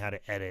back learning how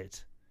to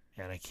edit,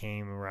 and I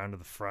came around to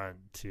the front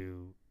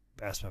to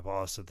ask my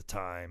boss at the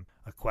time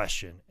a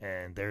question,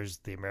 and there's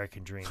the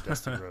American Dream,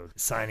 Dusty Rhodes,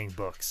 signing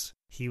books.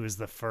 He was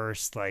the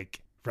first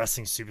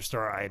wrestling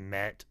superstar I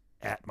met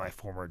at my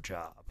former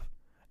job.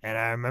 And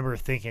I remember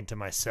thinking to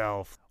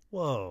myself,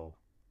 whoa,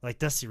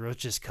 Dusty Rhodes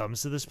just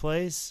comes to this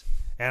place?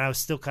 And I was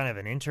still kind of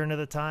an intern at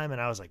the time,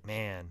 and I was like,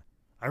 man,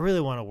 I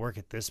really want to work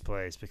at this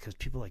place because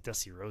people like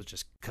Dusty Rhodes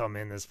just come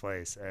in this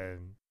place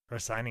and are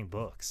signing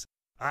books.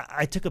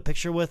 I took a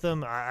picture with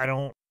him. I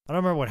don't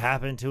remember what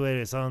happened to it.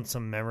 It's on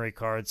some memory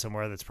card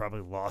somewhere that's probably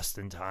lost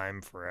in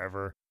time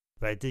forever.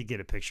 But I did get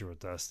a picture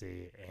with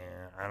Dusty,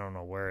 and I don't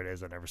know where it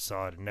is. I never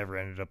saw it. It never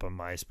ended up on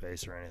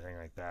MySpace or anything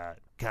like that.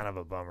 Kind of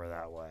a bummer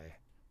that way.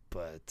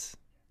 But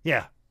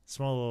yeah,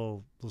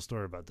 small little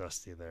story about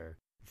Dusty there.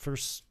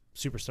 First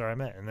superstar I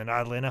met. And then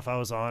oddly enough, I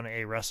was on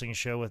a wrestling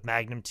show with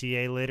Magnum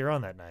TA later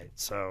on that night.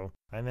 So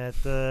I met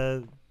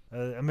the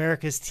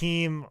America's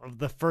team of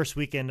the first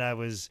weekend I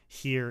was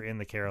here in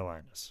the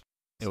Carolinas.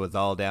 It was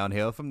all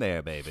downhill from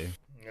there, baby.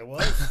 It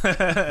was.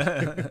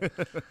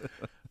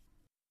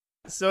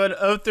 So in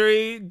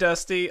 2003,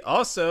 Dusty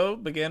also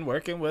began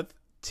working with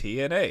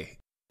TNA.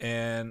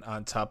 And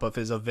on top of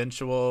his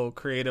eventual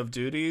creative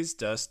duties,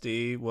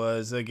 Dusty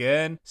was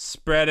again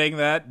spreading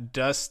that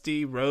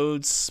Dusty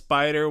Rhodes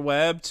spider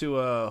web to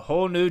a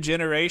whole new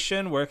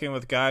generation, working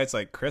with guys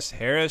like Chris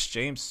Harris,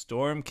 James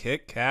Storm,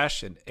 Kit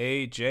Cash, and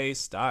AJ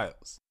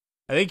Styles.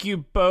 I think you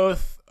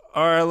both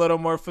are a little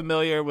more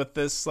familiar with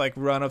this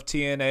run of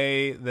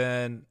TNA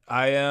than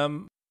I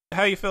am.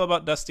 How you feel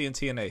about Dusty and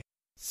TNA?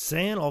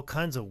 Saying all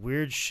kinds of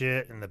weird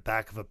shit in the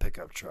back of a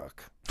pickup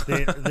truck.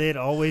 They'd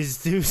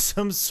always do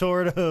some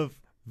sort of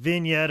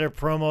vignette or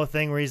promo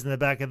thing where he's in the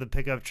back of the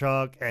pickup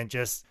truck and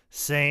just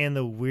saying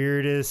the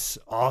weirdest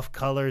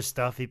off-color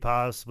stuff he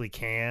possibly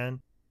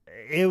can.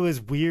 It was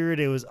weird.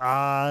 It was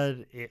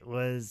odd. It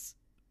was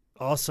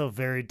also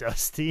very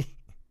Dusty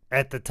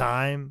at the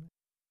time.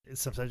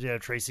 Sometimes you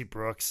had Tracy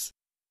Brooks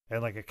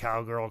and a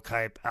cowgirl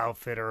type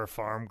outfit or a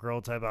farm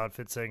girl type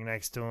outfit sitting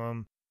next to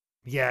him.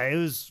 Yeah, it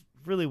was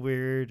really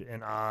weird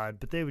and odd,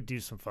 but they would do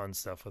some fun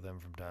stuff with him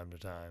from time to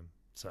time.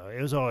 So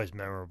it was always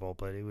memorable,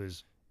 but it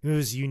was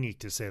unique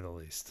to say the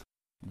least.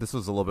 This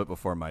was a little bit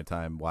before my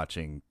time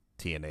watching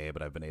TNA,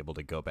 but I've been able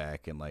to go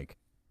back and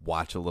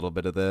watch a little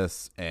bit of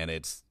this, and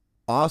it's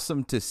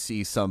awesome to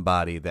see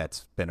somebody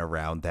that's been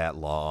around that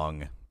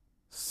long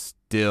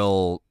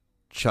still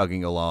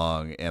chugging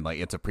along, and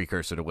it's a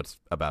precursor to what's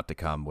about to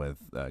come with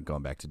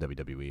going back to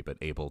WWE, but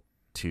able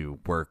to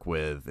work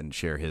with and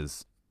share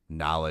his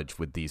knowledge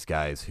with these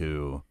guys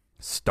who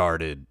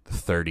started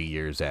 30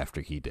 years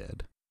after he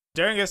did.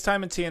 During his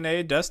time in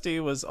TNA, Dusty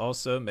was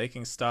also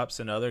making stops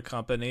in other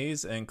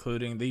companies,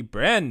 including the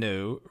brand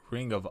new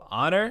Ring of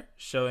Honor,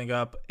 showing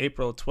up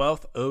April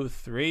 12th,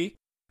 2003.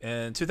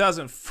 In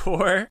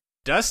 2004,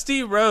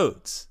 Dusty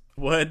Rhodes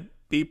would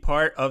be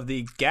part of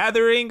the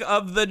Gathering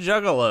of the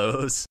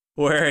Juggalos,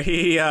 where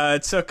he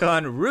took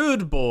on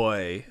Rude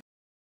Boy.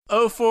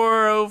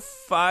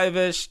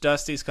 04-05-ish,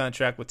 Dusty's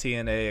contract with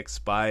TNA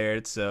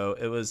expired, so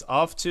it was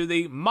off to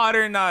the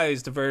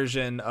modernized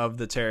version of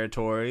the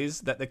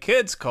territories that the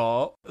kids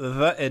call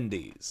the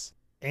Indies.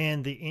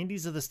 And the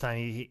Indies of this time,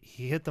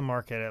 he hit the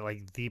market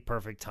at the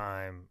perfect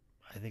time.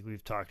 I think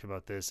we've talked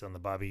about this on the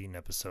Bobby Eaton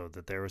episode,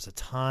 that there was a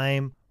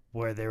time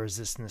where there was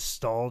this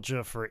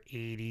nostalgia for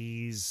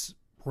 80s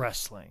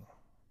wrestling.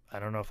 I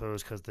don't know if it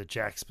was because the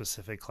Jack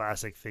Specific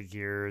Classic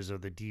figures or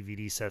the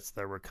DVD sets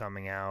that were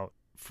coming out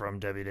from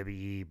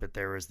WWE, but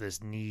there was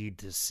this need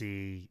to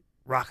see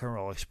Rock and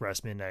Roll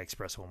Express, Midnight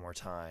Express one more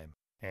time.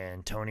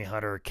 And Tony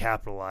Hunter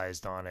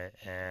capitalized on it.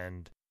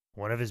 And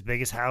one of his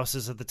biggest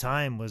houses at the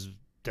time was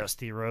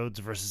Dusty Rhodes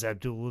versus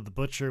Abdullah the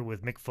Butcher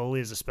with Mick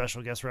Foley as a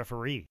special guest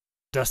referee.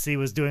 Dusty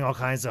was doing all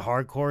kinds of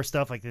hardcore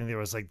stuff. I think there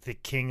was the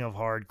King of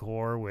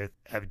Hardcore with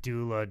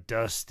Abdullah,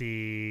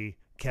 Dusty,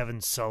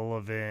 Kevin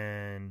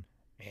Sullivan,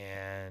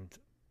 and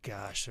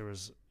gosh, there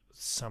was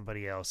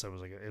somebody else that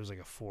was it was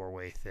a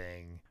four-way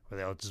thing where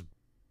they all just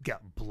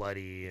got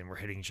bloody and were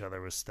hitting each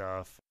other with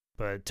stuff.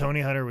 But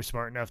Tony Hunter was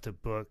smart enough to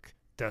book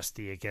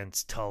Dusty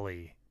against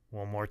Tully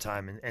one more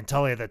time, and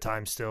Tully at that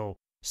time still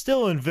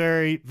in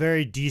very,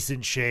 very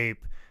decent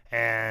shape,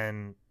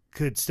 and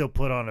could still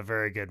put on a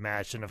very good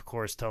match. And of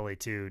course, Tully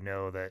too,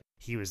 know that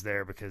he was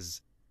there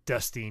because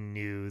Dusty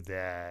knew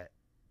that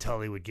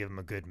Tully would give him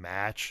a good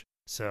match.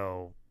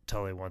 So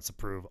Tully wants to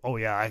prove, oh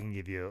yeah, I can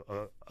give you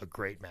a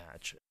great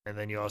match. And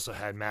then you also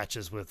had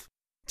matches with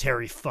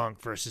Terry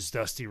Funk versus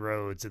Dusty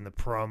Rhodes and the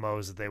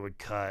promos that they would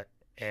cut.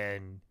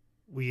 And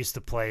we used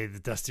to play the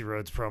Dusty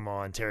Rhodes promo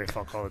on Terry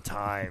Funk all the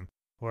time,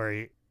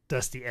 where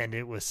Dusty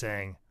ended with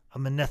saying,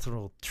 I'm a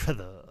Nethanel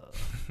Trither.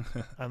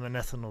 I'm a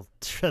Nethanel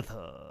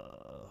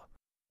Trither.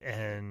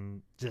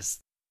 And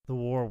just the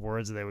war of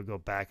words that they would go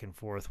back and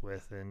forth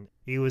with. And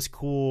it was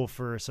cool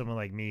for someone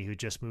like me who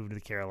just moved to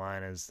the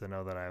Carolinas to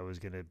know that I was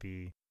going to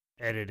be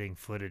editing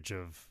footage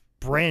of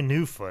brand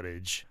new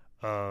footage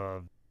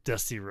of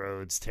Dusty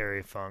Rhodes,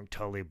 Terry Funk,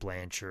 Tully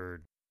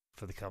Blanchard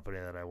for the company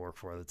that I worked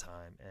for at the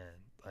time.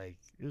 And like,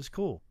 it was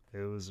cool. It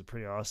was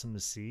pretty awesome to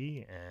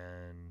see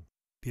and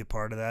be a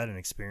part of that and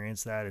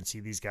experience that and see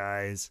these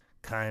guys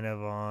kind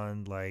of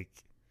on like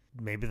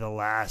maybe the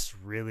last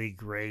really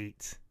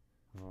great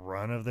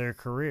run of their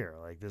career.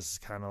 Like this is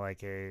kind of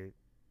like a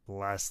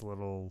last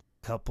little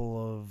couple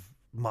of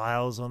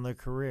miles on their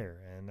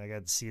career, and I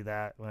got to see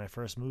that when I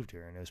first moved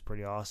here, and it was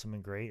pretty awesome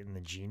and great. And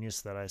the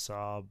genius that I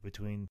saw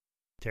between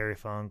Terry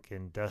Funk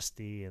and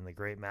Dusty and the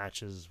great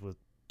matches with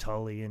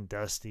Tully and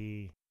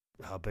Dusty,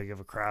 how big of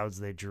a crowds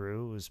they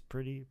drew, was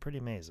pretty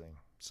amazing.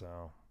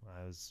 So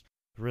I was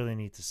really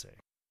neat to see.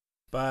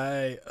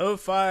 By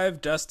 '05,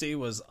 Dusty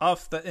was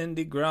off the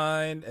indie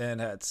grind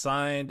and had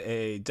signed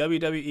a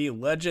WWE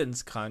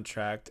Legends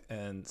contract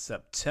in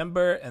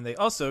September, and they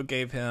also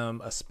gave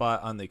him a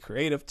spot on the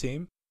creative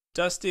team.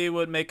 Dusty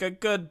would make a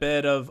good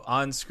bit of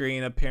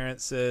on-screen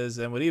appearances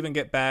and would even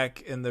get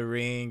back in the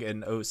ring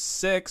in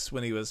 '06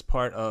 when he was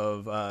part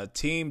of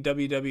Team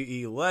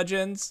WWE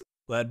Legends,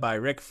 led by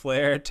Ric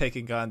Flair,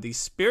 taking on the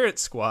Spirit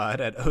Squad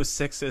at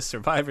 '06's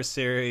Survivor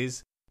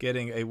Series,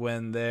 getting a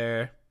win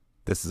there.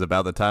 This is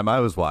about the time I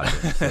was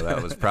watching, so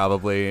that was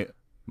probably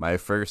my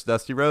first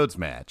Dusty Rhodes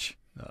match.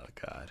 Oh,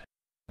 God.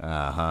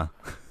 Uh-huh.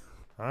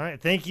 All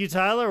right. Thank you,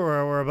 Tyler.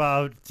 We're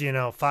about,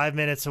 5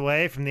 minutes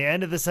away from the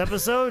end of this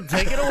episode.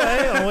 Take it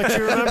away on what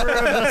you remember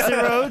of Dusty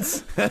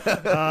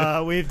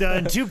Rhodes. We've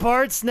done 2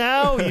 parts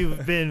now.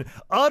 You've been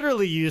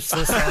utterly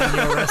useless on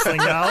your wrestling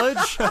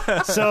knowledge.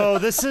 So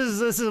this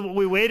is what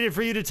we waited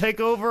for you to take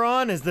over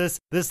on, is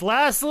this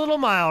last little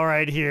mile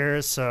right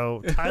here.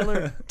 So,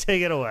 Tyler,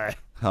 take it away.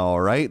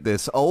 All right,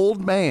 this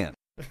old man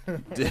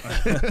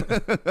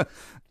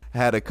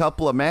had a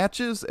couple of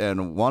matches,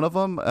 and one of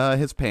them,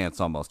 his pants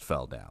almost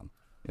fell down.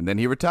 And then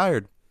he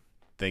retired.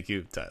 Thank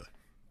you, Tyler.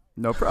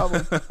 No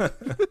problem.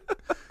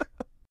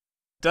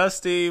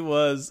 Dusty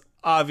was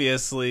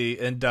obviously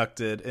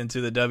inducted into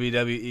the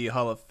WWE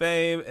Hall of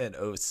Fame in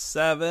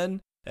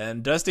 '07.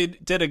 And Dusty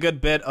did a good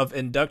bit of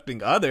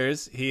inducting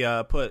others. He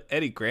put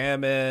Eddie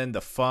Graham in, the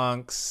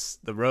Funks,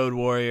 the Road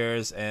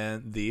Warriors,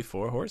 and the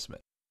Four Horsemen.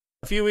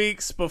 A few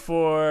weeks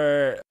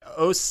before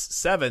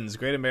 '07's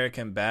Great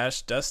American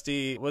Bash,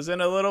 Dusty was in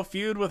a little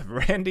feud with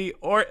Randy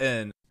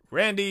Orton.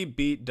 Randy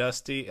beat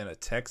Dusty in a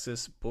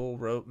Texas bull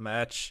rope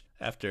match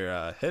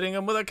after hitting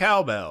him with a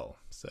cowbell.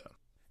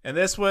 And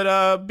this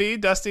would be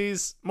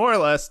more or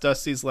less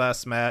Dusty's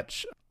last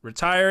match,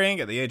 retiring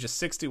at the age of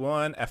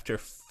 61 after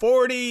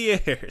 40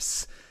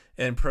 years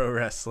in pro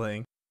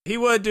wrestling. He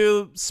would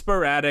do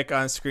sporadic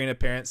on-screen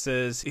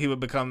appearances. He would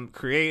become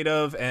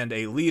creative and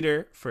a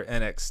leader for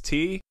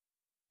NXT.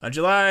 On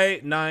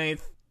July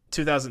 9th,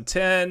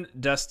 2010,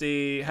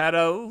 Dusty had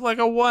a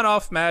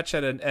one-off match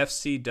at an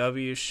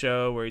FCW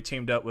show where he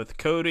teamed up with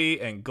Cody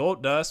and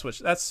Goldust, which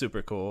that's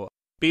super cool,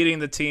 beating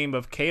the team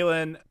of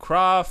Kalen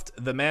Croft,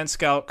 the Man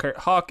Scout Kurt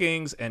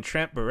Hawkins, and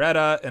Trent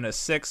Beretta in a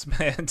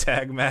 6-man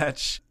tag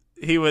match.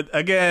 He would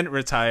again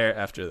retire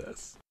after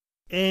this.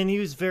 And he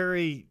was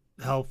very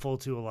helpful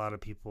to a lot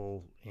of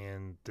people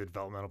in the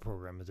developmental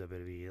program at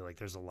WWE. Like,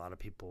 there's a lot of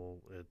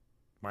people at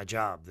my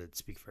job that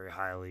speak very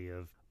highly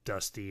of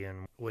Dusty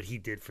and what he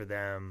did for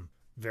them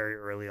very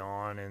early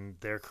on in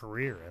their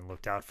career, and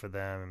looked out for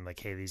them and like,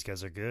 hey, these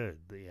guys are good,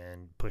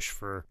 and push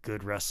for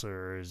good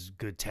wrestlers,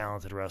 good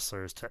talented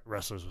wrestlers,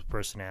 wrestlers with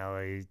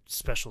personality,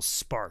 special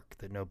spark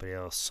that nobody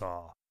else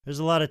saw. There's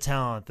a lot of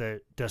talent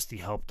that Dusty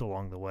helped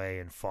along the way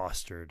and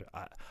fostered.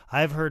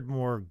 I've heard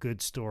more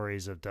good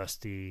stories of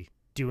Dusty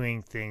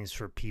doing things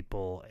for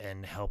people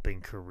and helping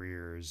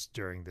careers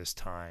during this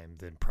time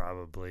than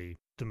probably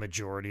the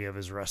majority of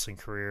his wrestling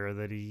career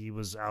that he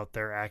was out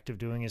there active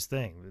doing his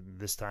thing.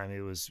 This time it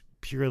was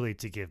purely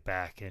to give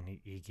back, and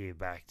he gave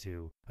back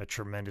to a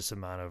tremendous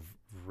amount of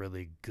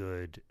really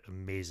good,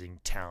 amazing,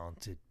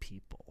 talented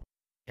people.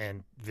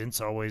 And Vince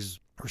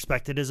always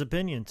respected his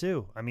opinion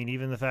too. I mean,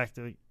 even the fact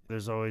that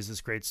there's always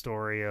this great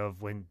story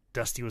of when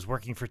Dusty was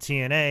working for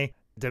TNA,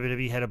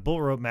 WWE had a bull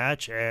rope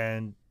match,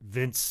 and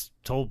Vince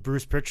told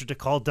Bruce Pritchard to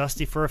call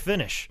Dusty for a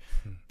finish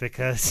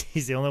because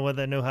he's the only one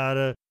that knew how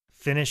to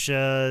finish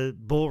a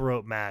bull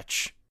rope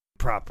match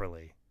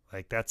properly.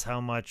 Like, that's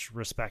how much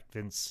respect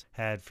Vince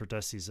had for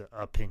Dusty's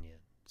opinion.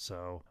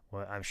 So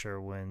I'm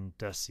sure when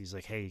Dusty's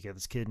like, hey, you got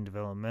this kid in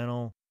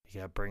developmental,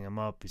 You got to bring him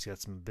up. He's got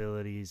some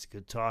ability. He's a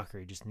good talker.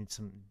 He just needs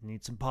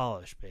some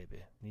polish,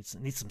 baby. Needs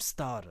some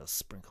stardust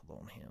sprinkled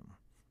on him.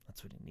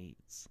 That's what he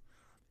needs.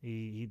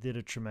 He did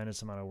a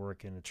tremendous amount of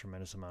work and a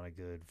tremendous amount of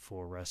good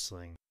for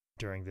wrestling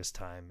during this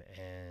time,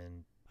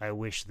 and I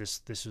wish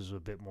this was a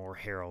bit more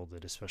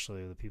heralded,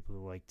 especially the people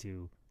who like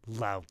to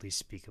loudly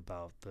speak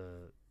about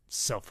the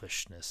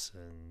selfishness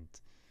and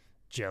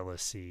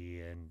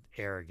jealousy and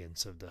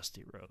arrogance of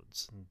Dusty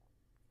Rhodes. And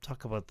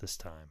talk about this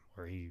time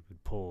where he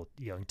would pull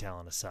young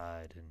talent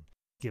aside and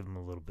give him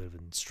a little bit of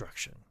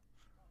instruction.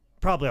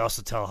 Probably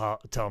also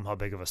tell him how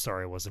big of a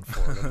star he was in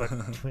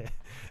Florida.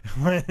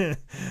 But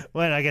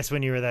when I guess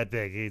when you were that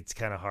big, it's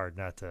kind of hard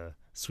not to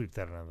sweep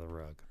that under the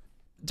rug.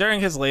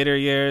 During his later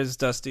years,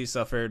 Dusty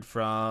suffered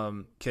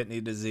from kidney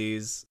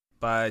disease.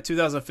 By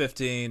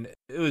 2015,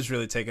 it was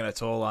really taking a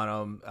toll on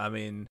him. I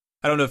mean,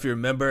 I don't know if you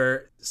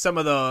remember some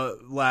of the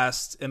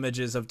last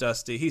images of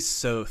Dusty. He's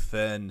so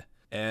thin.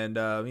 And,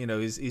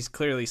 he's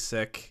clearly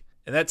sick.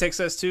 And that takes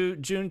us to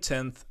June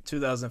 10th,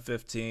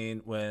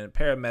 2015, when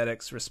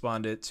paramedics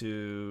responded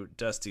to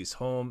Dusty's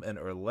home in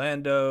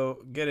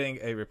Orlando, getting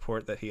a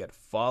report that he had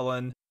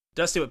fallen.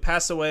 Dusty would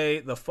pass away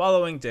the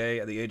following day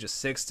at the age of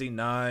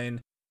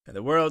 69, and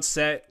the world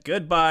said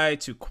goodbye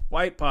to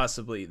quite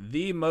possibly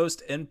the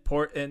most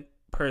important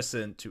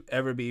person to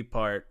ever be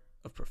part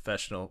of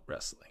professional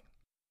wrestling.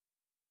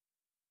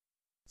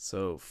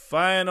 So,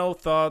 final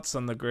thoughts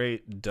on the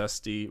great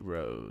Dusty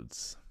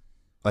Rhodes.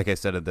 Like I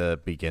said at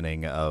the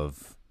beginning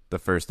of the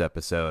first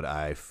episode,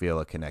 I feel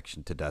a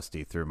connection to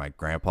Dusty through my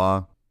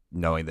grandpa,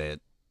 knowing that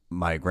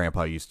my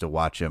grandpa used to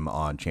watch him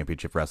on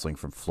Championship Wrestling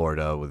from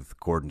Florida with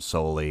Gordon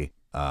Soley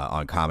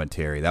on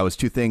commentary. That was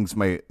two things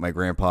my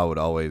grandpa would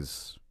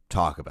always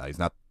talk about.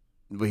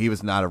 He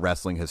was not a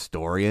wrestling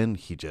historian.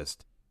 He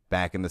just,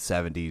 back in the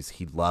 70s,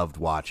 he loved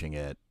watching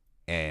it,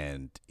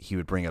 and he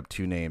would bring up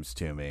two names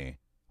to me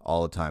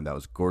all the time. That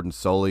was Gordon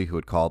Soley, who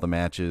would call the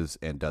matches,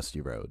 and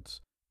Dusty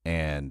Rhodes.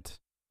 And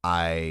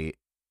I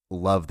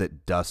love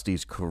that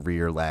Dusty's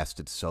career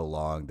lasted so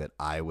long that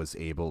I was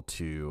able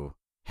to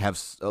have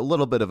a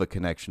little bit of a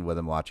connection with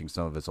him watching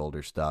some of his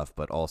older stuff,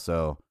 but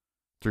also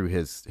through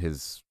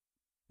his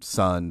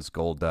sons,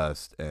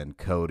 Goldust and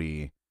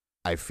Cody,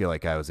 I feel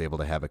like I was able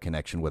to have a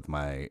connection with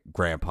my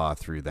grandpa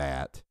through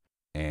that,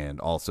 and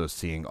also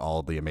seeing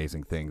all the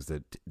amazing things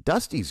that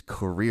Dusty's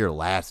career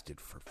lasted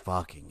for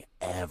fucking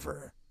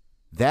ever.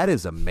 That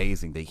is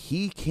amazing that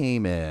he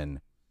came in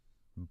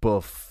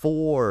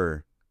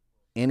before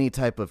any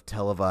type of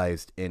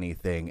televised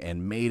anything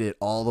and made it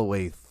all the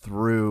way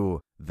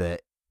through the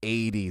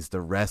 80s, the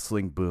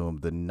wrestling boom,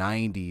 the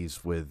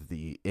 90s with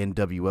the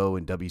NWO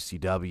and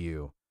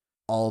WCW,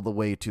 all the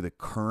way to the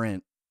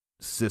current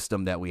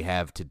system that we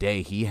have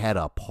today. He had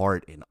a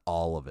part in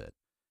all of it,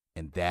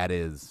 and that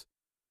is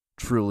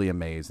truly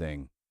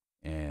amazing.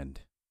 And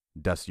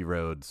Dusty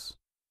Rhodes,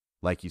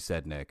 like you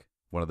said, Nick,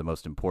 one of the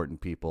most important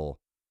people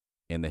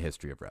in the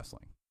history of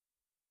wrestling.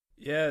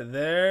 Yeah,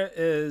 there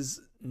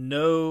is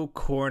no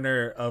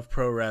corner of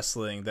pro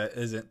wrestling that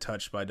isn't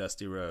touched by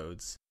Dusty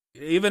Rhodes.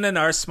 Even in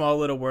our small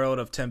little world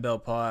of 10 Bell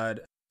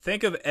Pod,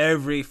 think of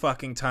every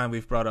fucking time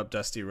we've brought up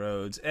Dusty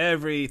Rhodes,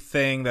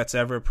 everything that's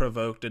ever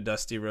provoked a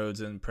Dusty Rhodes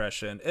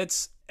impression.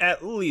 It's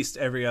at least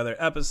every other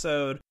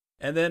episode.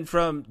 And then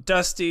from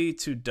Dusty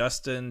to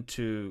Dustin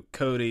to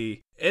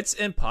Cody, it's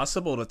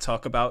impossible to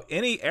talk about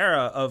any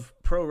era of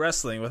pro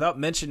wrestling without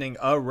mentioning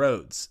a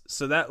Rhodes.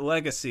 So that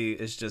legacy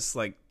is just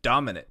like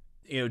dominant.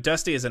 You know,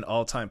 Dusty is an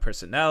all-time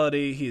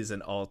personality. He's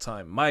an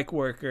all-time mic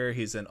worker.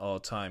 He's an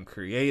all-time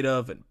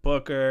creative and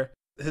booker.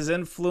 His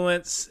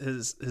influence,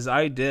 his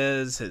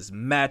ideas, his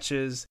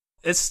matches,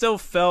 it's still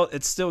felt,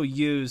 it's still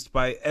used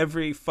by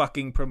every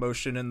fucking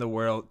promotion in the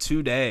world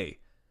today.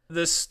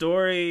 The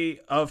story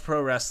of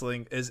pro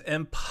wrestling is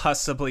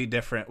impossibly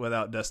different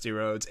without Dusty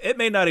Rhodes. It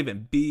may not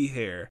even be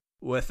here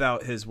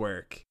without his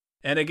work.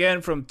 And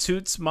again, from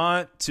Toots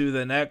Mondt to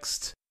the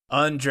next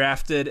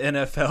undrafted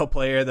NFL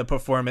player the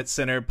Performance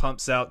Center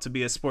pumps out to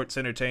be a sports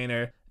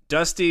entertainer,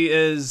 Dusty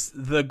is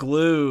the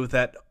glue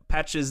that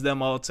patches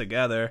them all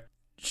together.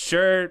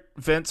 Sure,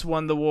 Vince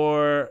won the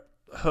war,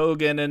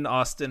 Hogan and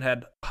Austin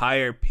had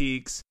higher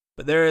peaks,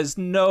 but there is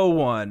no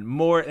one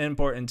more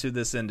important to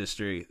this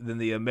industry than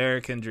the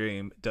American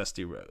Dream,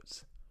 Dusty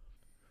Rhodes.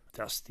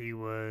 Dusty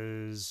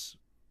was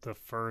the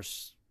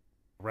first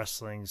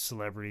wrestling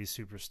celebrity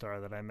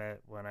superstar that I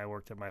met when I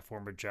worked at my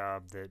former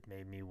job that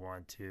made me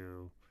want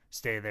to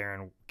stay there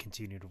and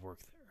continue to work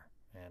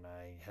there. And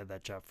I had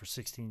that job for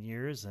 16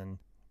 years, and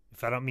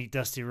if I don't meet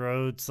Dusty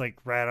Rhodes like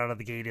right out of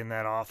the gate in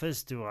that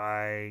office, do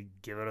I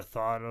give it a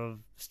thought of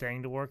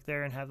staying to work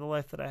there and have the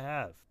life that I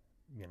have?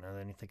 You know,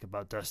 then you think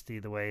about Dusty,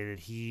 the way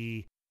that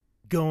he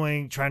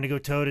trying to go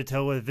toe to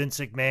toe with Vince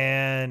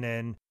McMahon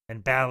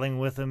and battling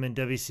with him in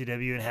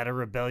WCW, and had a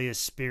rebellious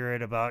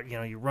spirit about, you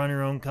know, you run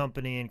your own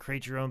company and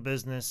create your own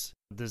business.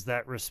 Does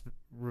that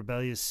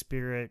rebellious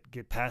spirit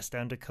get passed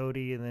down to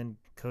Cody, and then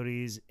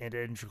Cody's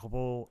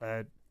integral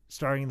at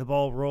starting the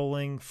ball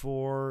rolling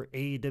for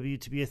AEW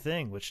to be a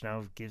thing, which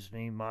now gives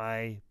me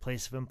my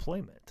place of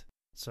employment?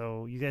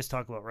 So you guys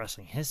talk about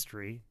wrestling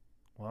history.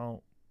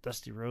 Well,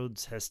 Dusty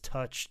Rhodes has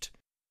touched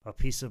a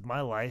piece of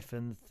my life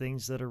and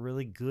things that are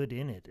really good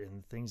in it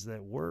and things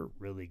that were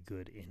really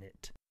good in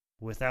it.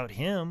 Without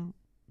him,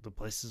 the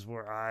places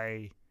where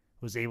I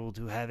was able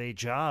to have a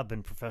job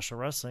in professional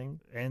wrestling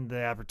and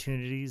the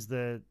opportunities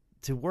that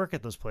to work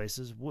at those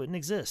places wouldn't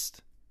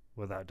exist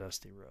without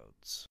Dusty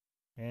Rhodes.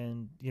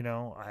 And,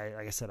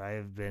 like I said, I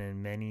have been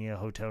in many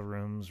hotel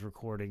rooms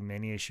recording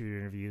many shoot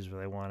interviews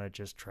where they want to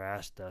just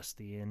trash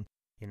Dusty. And,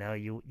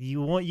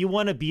 you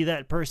want to be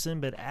that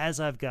person. But as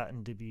I've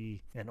gotten to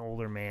be an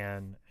older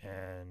man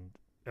and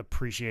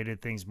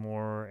appreciated things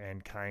more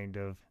and kind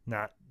of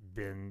not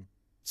been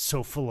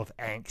so full of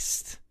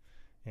angst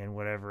in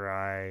whatever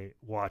I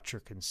watch or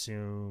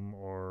consume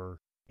or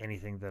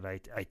anything that I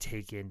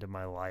take into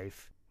my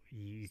life,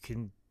 you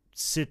can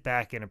sit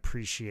back and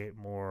appreciate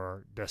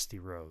more Dusty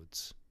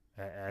Rhodes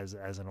as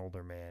an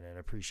older man and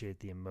appreciate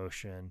the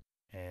emotion,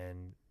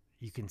 and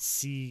you can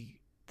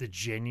see the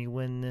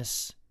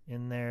genuineness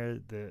in there,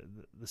 the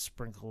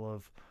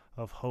sprinkle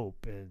of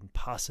hope and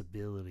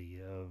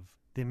possibility of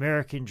the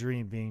American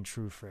dream being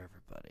true for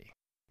everybody.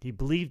 He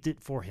believed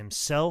it for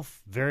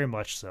himself, very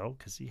much so,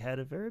 because he had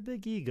a very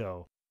big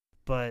ego,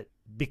 but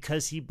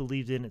because he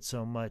believed in it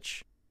so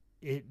much,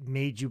 it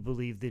made you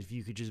believe that if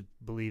you could just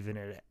believe in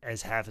it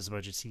as half as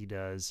much as he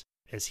does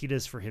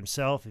for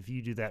himself, if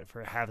you do that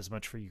for half as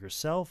much for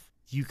yourself,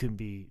 you can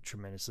be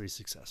tremendously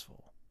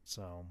successful.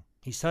 So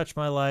he's touched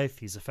my life,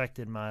 he's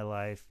affected my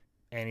life,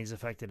 and he's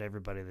affected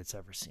everybody that's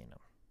ever seen him.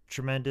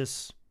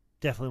 Tremendous,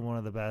 definitely one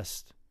of the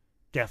best,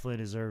 definitely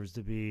deserves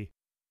to be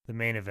the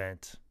main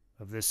event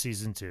of this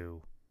season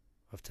 2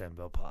 of 10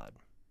 Bell Pod.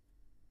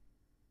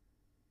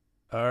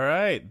 All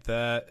right,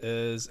 that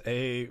is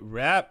a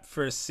wrap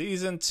for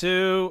season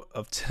 2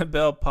 of 10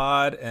 Bell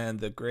Pod and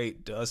the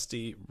great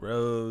Dusty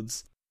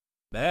Rhodes.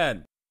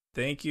 Man,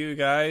 thank you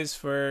guys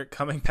for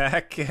coming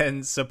back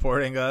and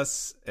supporting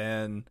us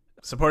on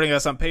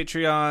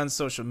Patreon,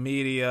 social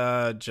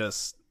media.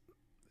 Just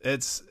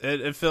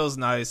it feels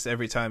nice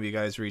every time you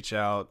guys reach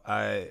out.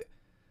 I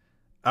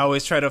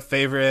always try to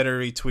favorite or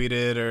retweet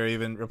it or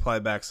even reply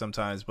back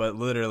sometimes, but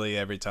literally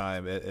every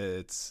time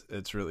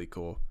it's really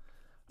cool.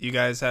 You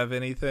guys have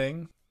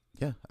anything?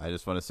 Yeah, I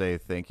just want to say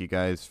thank you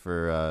guys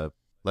for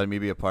letting me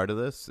be a part of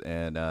this.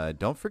 And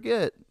don't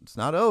forget, it's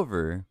not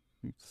over.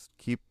 Just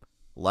keep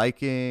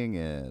liking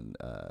and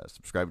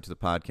subscribing to the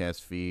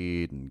podcast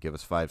feed and give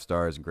us 5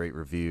 stars and great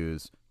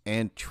reviews.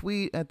 And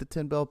tweet at the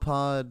 10 Bell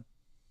Pod,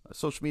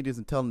 social medias,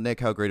 and tell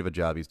Nick how great of a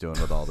job he's doing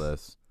with all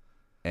this.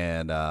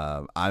 And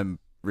I'm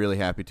really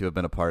happy to have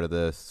been a part of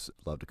this.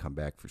 Love to come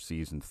back for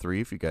season 3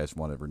 if you guys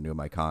want to renew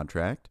my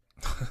contract.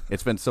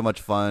 It's been so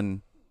much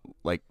fun.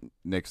 Like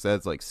Nick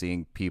says, like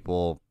seeing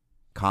people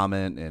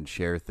comment and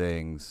share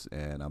things,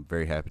 and I'm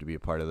very happy to be a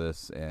part of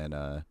this. And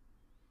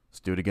let's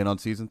do it again on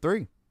season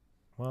 3.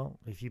 Well,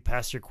 if you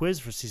pass your quiz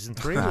for season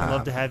 3, we'd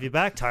love to have you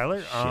back,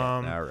 Tyler. Shit,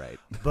 all right.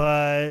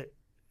 But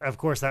of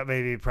course, that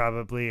may be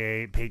probably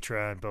a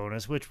Patreon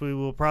bonus, which we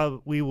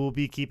will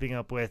be keeping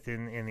up with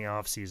in the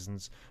off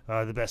seasons,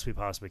 the best we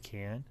possibly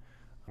can.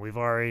 We've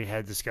already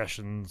had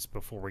discussions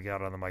before we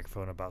got on the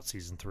microphone about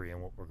season 3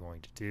 and what we're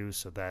going to do,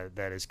 so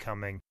that is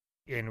coming.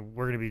 And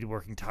we're going to be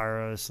working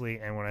tirelessly.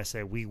 And when I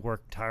say we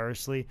work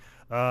tirelessly,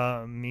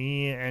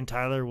 me and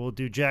Tyler will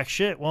do jack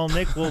shit while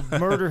Nick will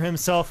murder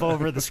himself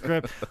over the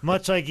script,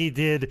 much like he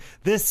did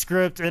this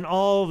script and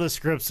all the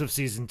scripts of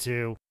season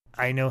 2.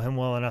 I know him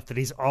well enough that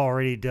he's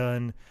already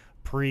done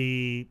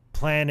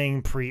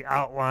pre-planning,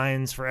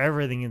 pre-outlines for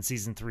everything in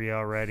season 3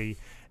 already.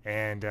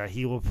 And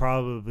he will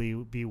probably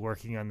be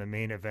working on the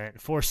main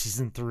event for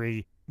season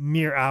 3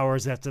 mere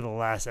hours after the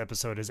last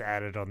episode is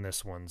added on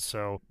this one.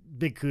 So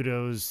big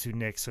kudos to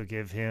Nick. So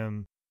give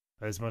him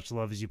as much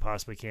love as you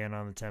possibly can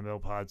on the 10 Bell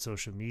Pod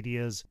social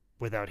medias.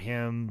 Without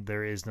him,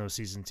 there is no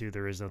season 2.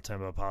 There is no 10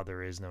 Bell Pod.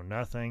 There is no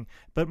nothing.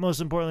 But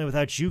most importantly,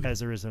 without you guys,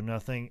 there is no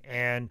nothing.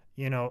 And,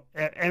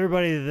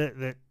 everybody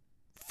that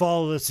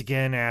followed us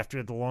again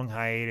after the long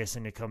hiatus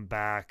and to come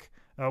back,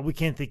 we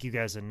can't thank you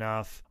guys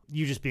enough.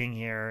 You just being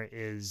here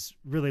is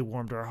really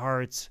warmed our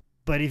hearts.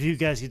 But if you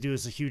guys could do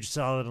us a huge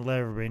solid and let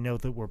everybody know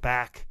that we're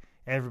back,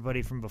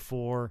 everybody from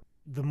before,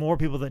 the more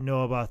people that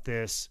know about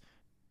this,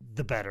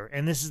 the better.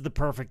 And this is the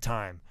perfect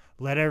time.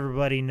 Let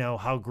everybody know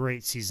how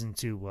great season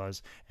 2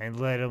 was, and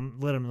let them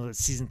know that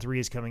season 3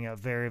 is coming out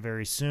very,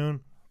 very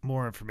soon.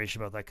 More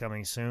information about that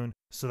coming soon.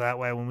 So that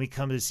way, when we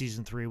come to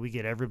season 3, we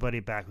get everybody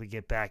back. We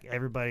get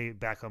everybody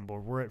back on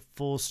board. We're at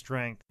full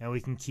strength, and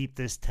we can keep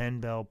this 10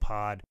 Bell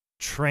Pod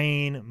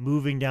train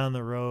moving down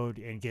the road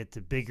and get to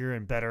bigger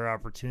and better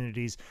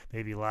opportunities,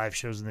 maybe live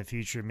shows in the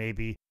future,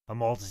 maybe a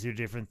multitude of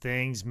different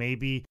things,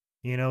 maybe,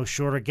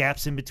 shorter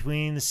gaps in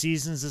between the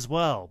seasons as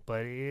well.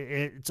 But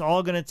it's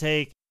all going to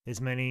take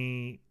as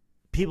many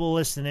people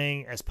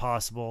listening as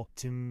possible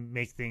to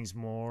make things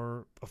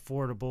more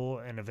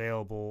affordable and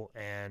available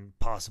and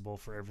possible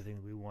for everything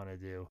that we want to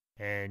do.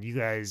 And you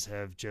guys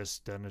have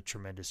just done a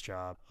tremendous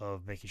job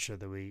of making sure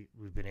that we've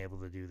been able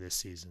to do this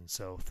season.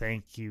 So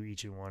thank you,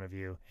 each and one of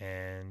you.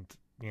 And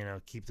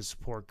keep the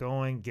support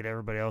going, get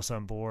everybody else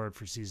on board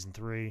for season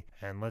 3,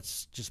 and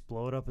let's just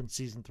blow it up in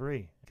season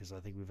 3, because I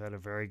think we've had a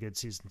very good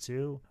season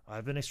 2.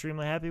 I've been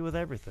extremely happy with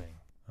everything.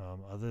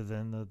 Other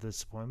than the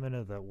disappointment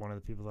of that one of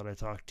the people that I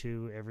talk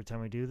to every time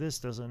we do this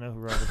doesn't know who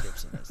Robert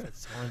Gibson is.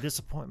 That's the only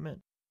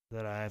disappointment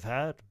that I've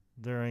had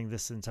during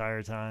this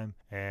entire time,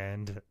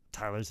 and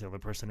Tyler's the only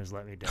person who's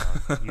let me down.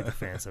 You, the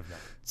fans, have not.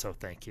 So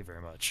thank you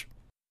very much.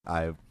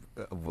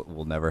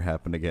 Will never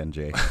happen again,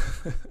 Jay.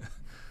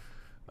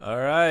 All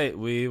right,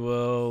 we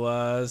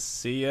will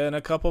see you in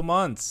a couple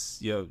months.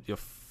 You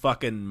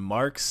fucking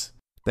marks.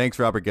 Thanks,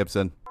 Robert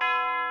Gibson.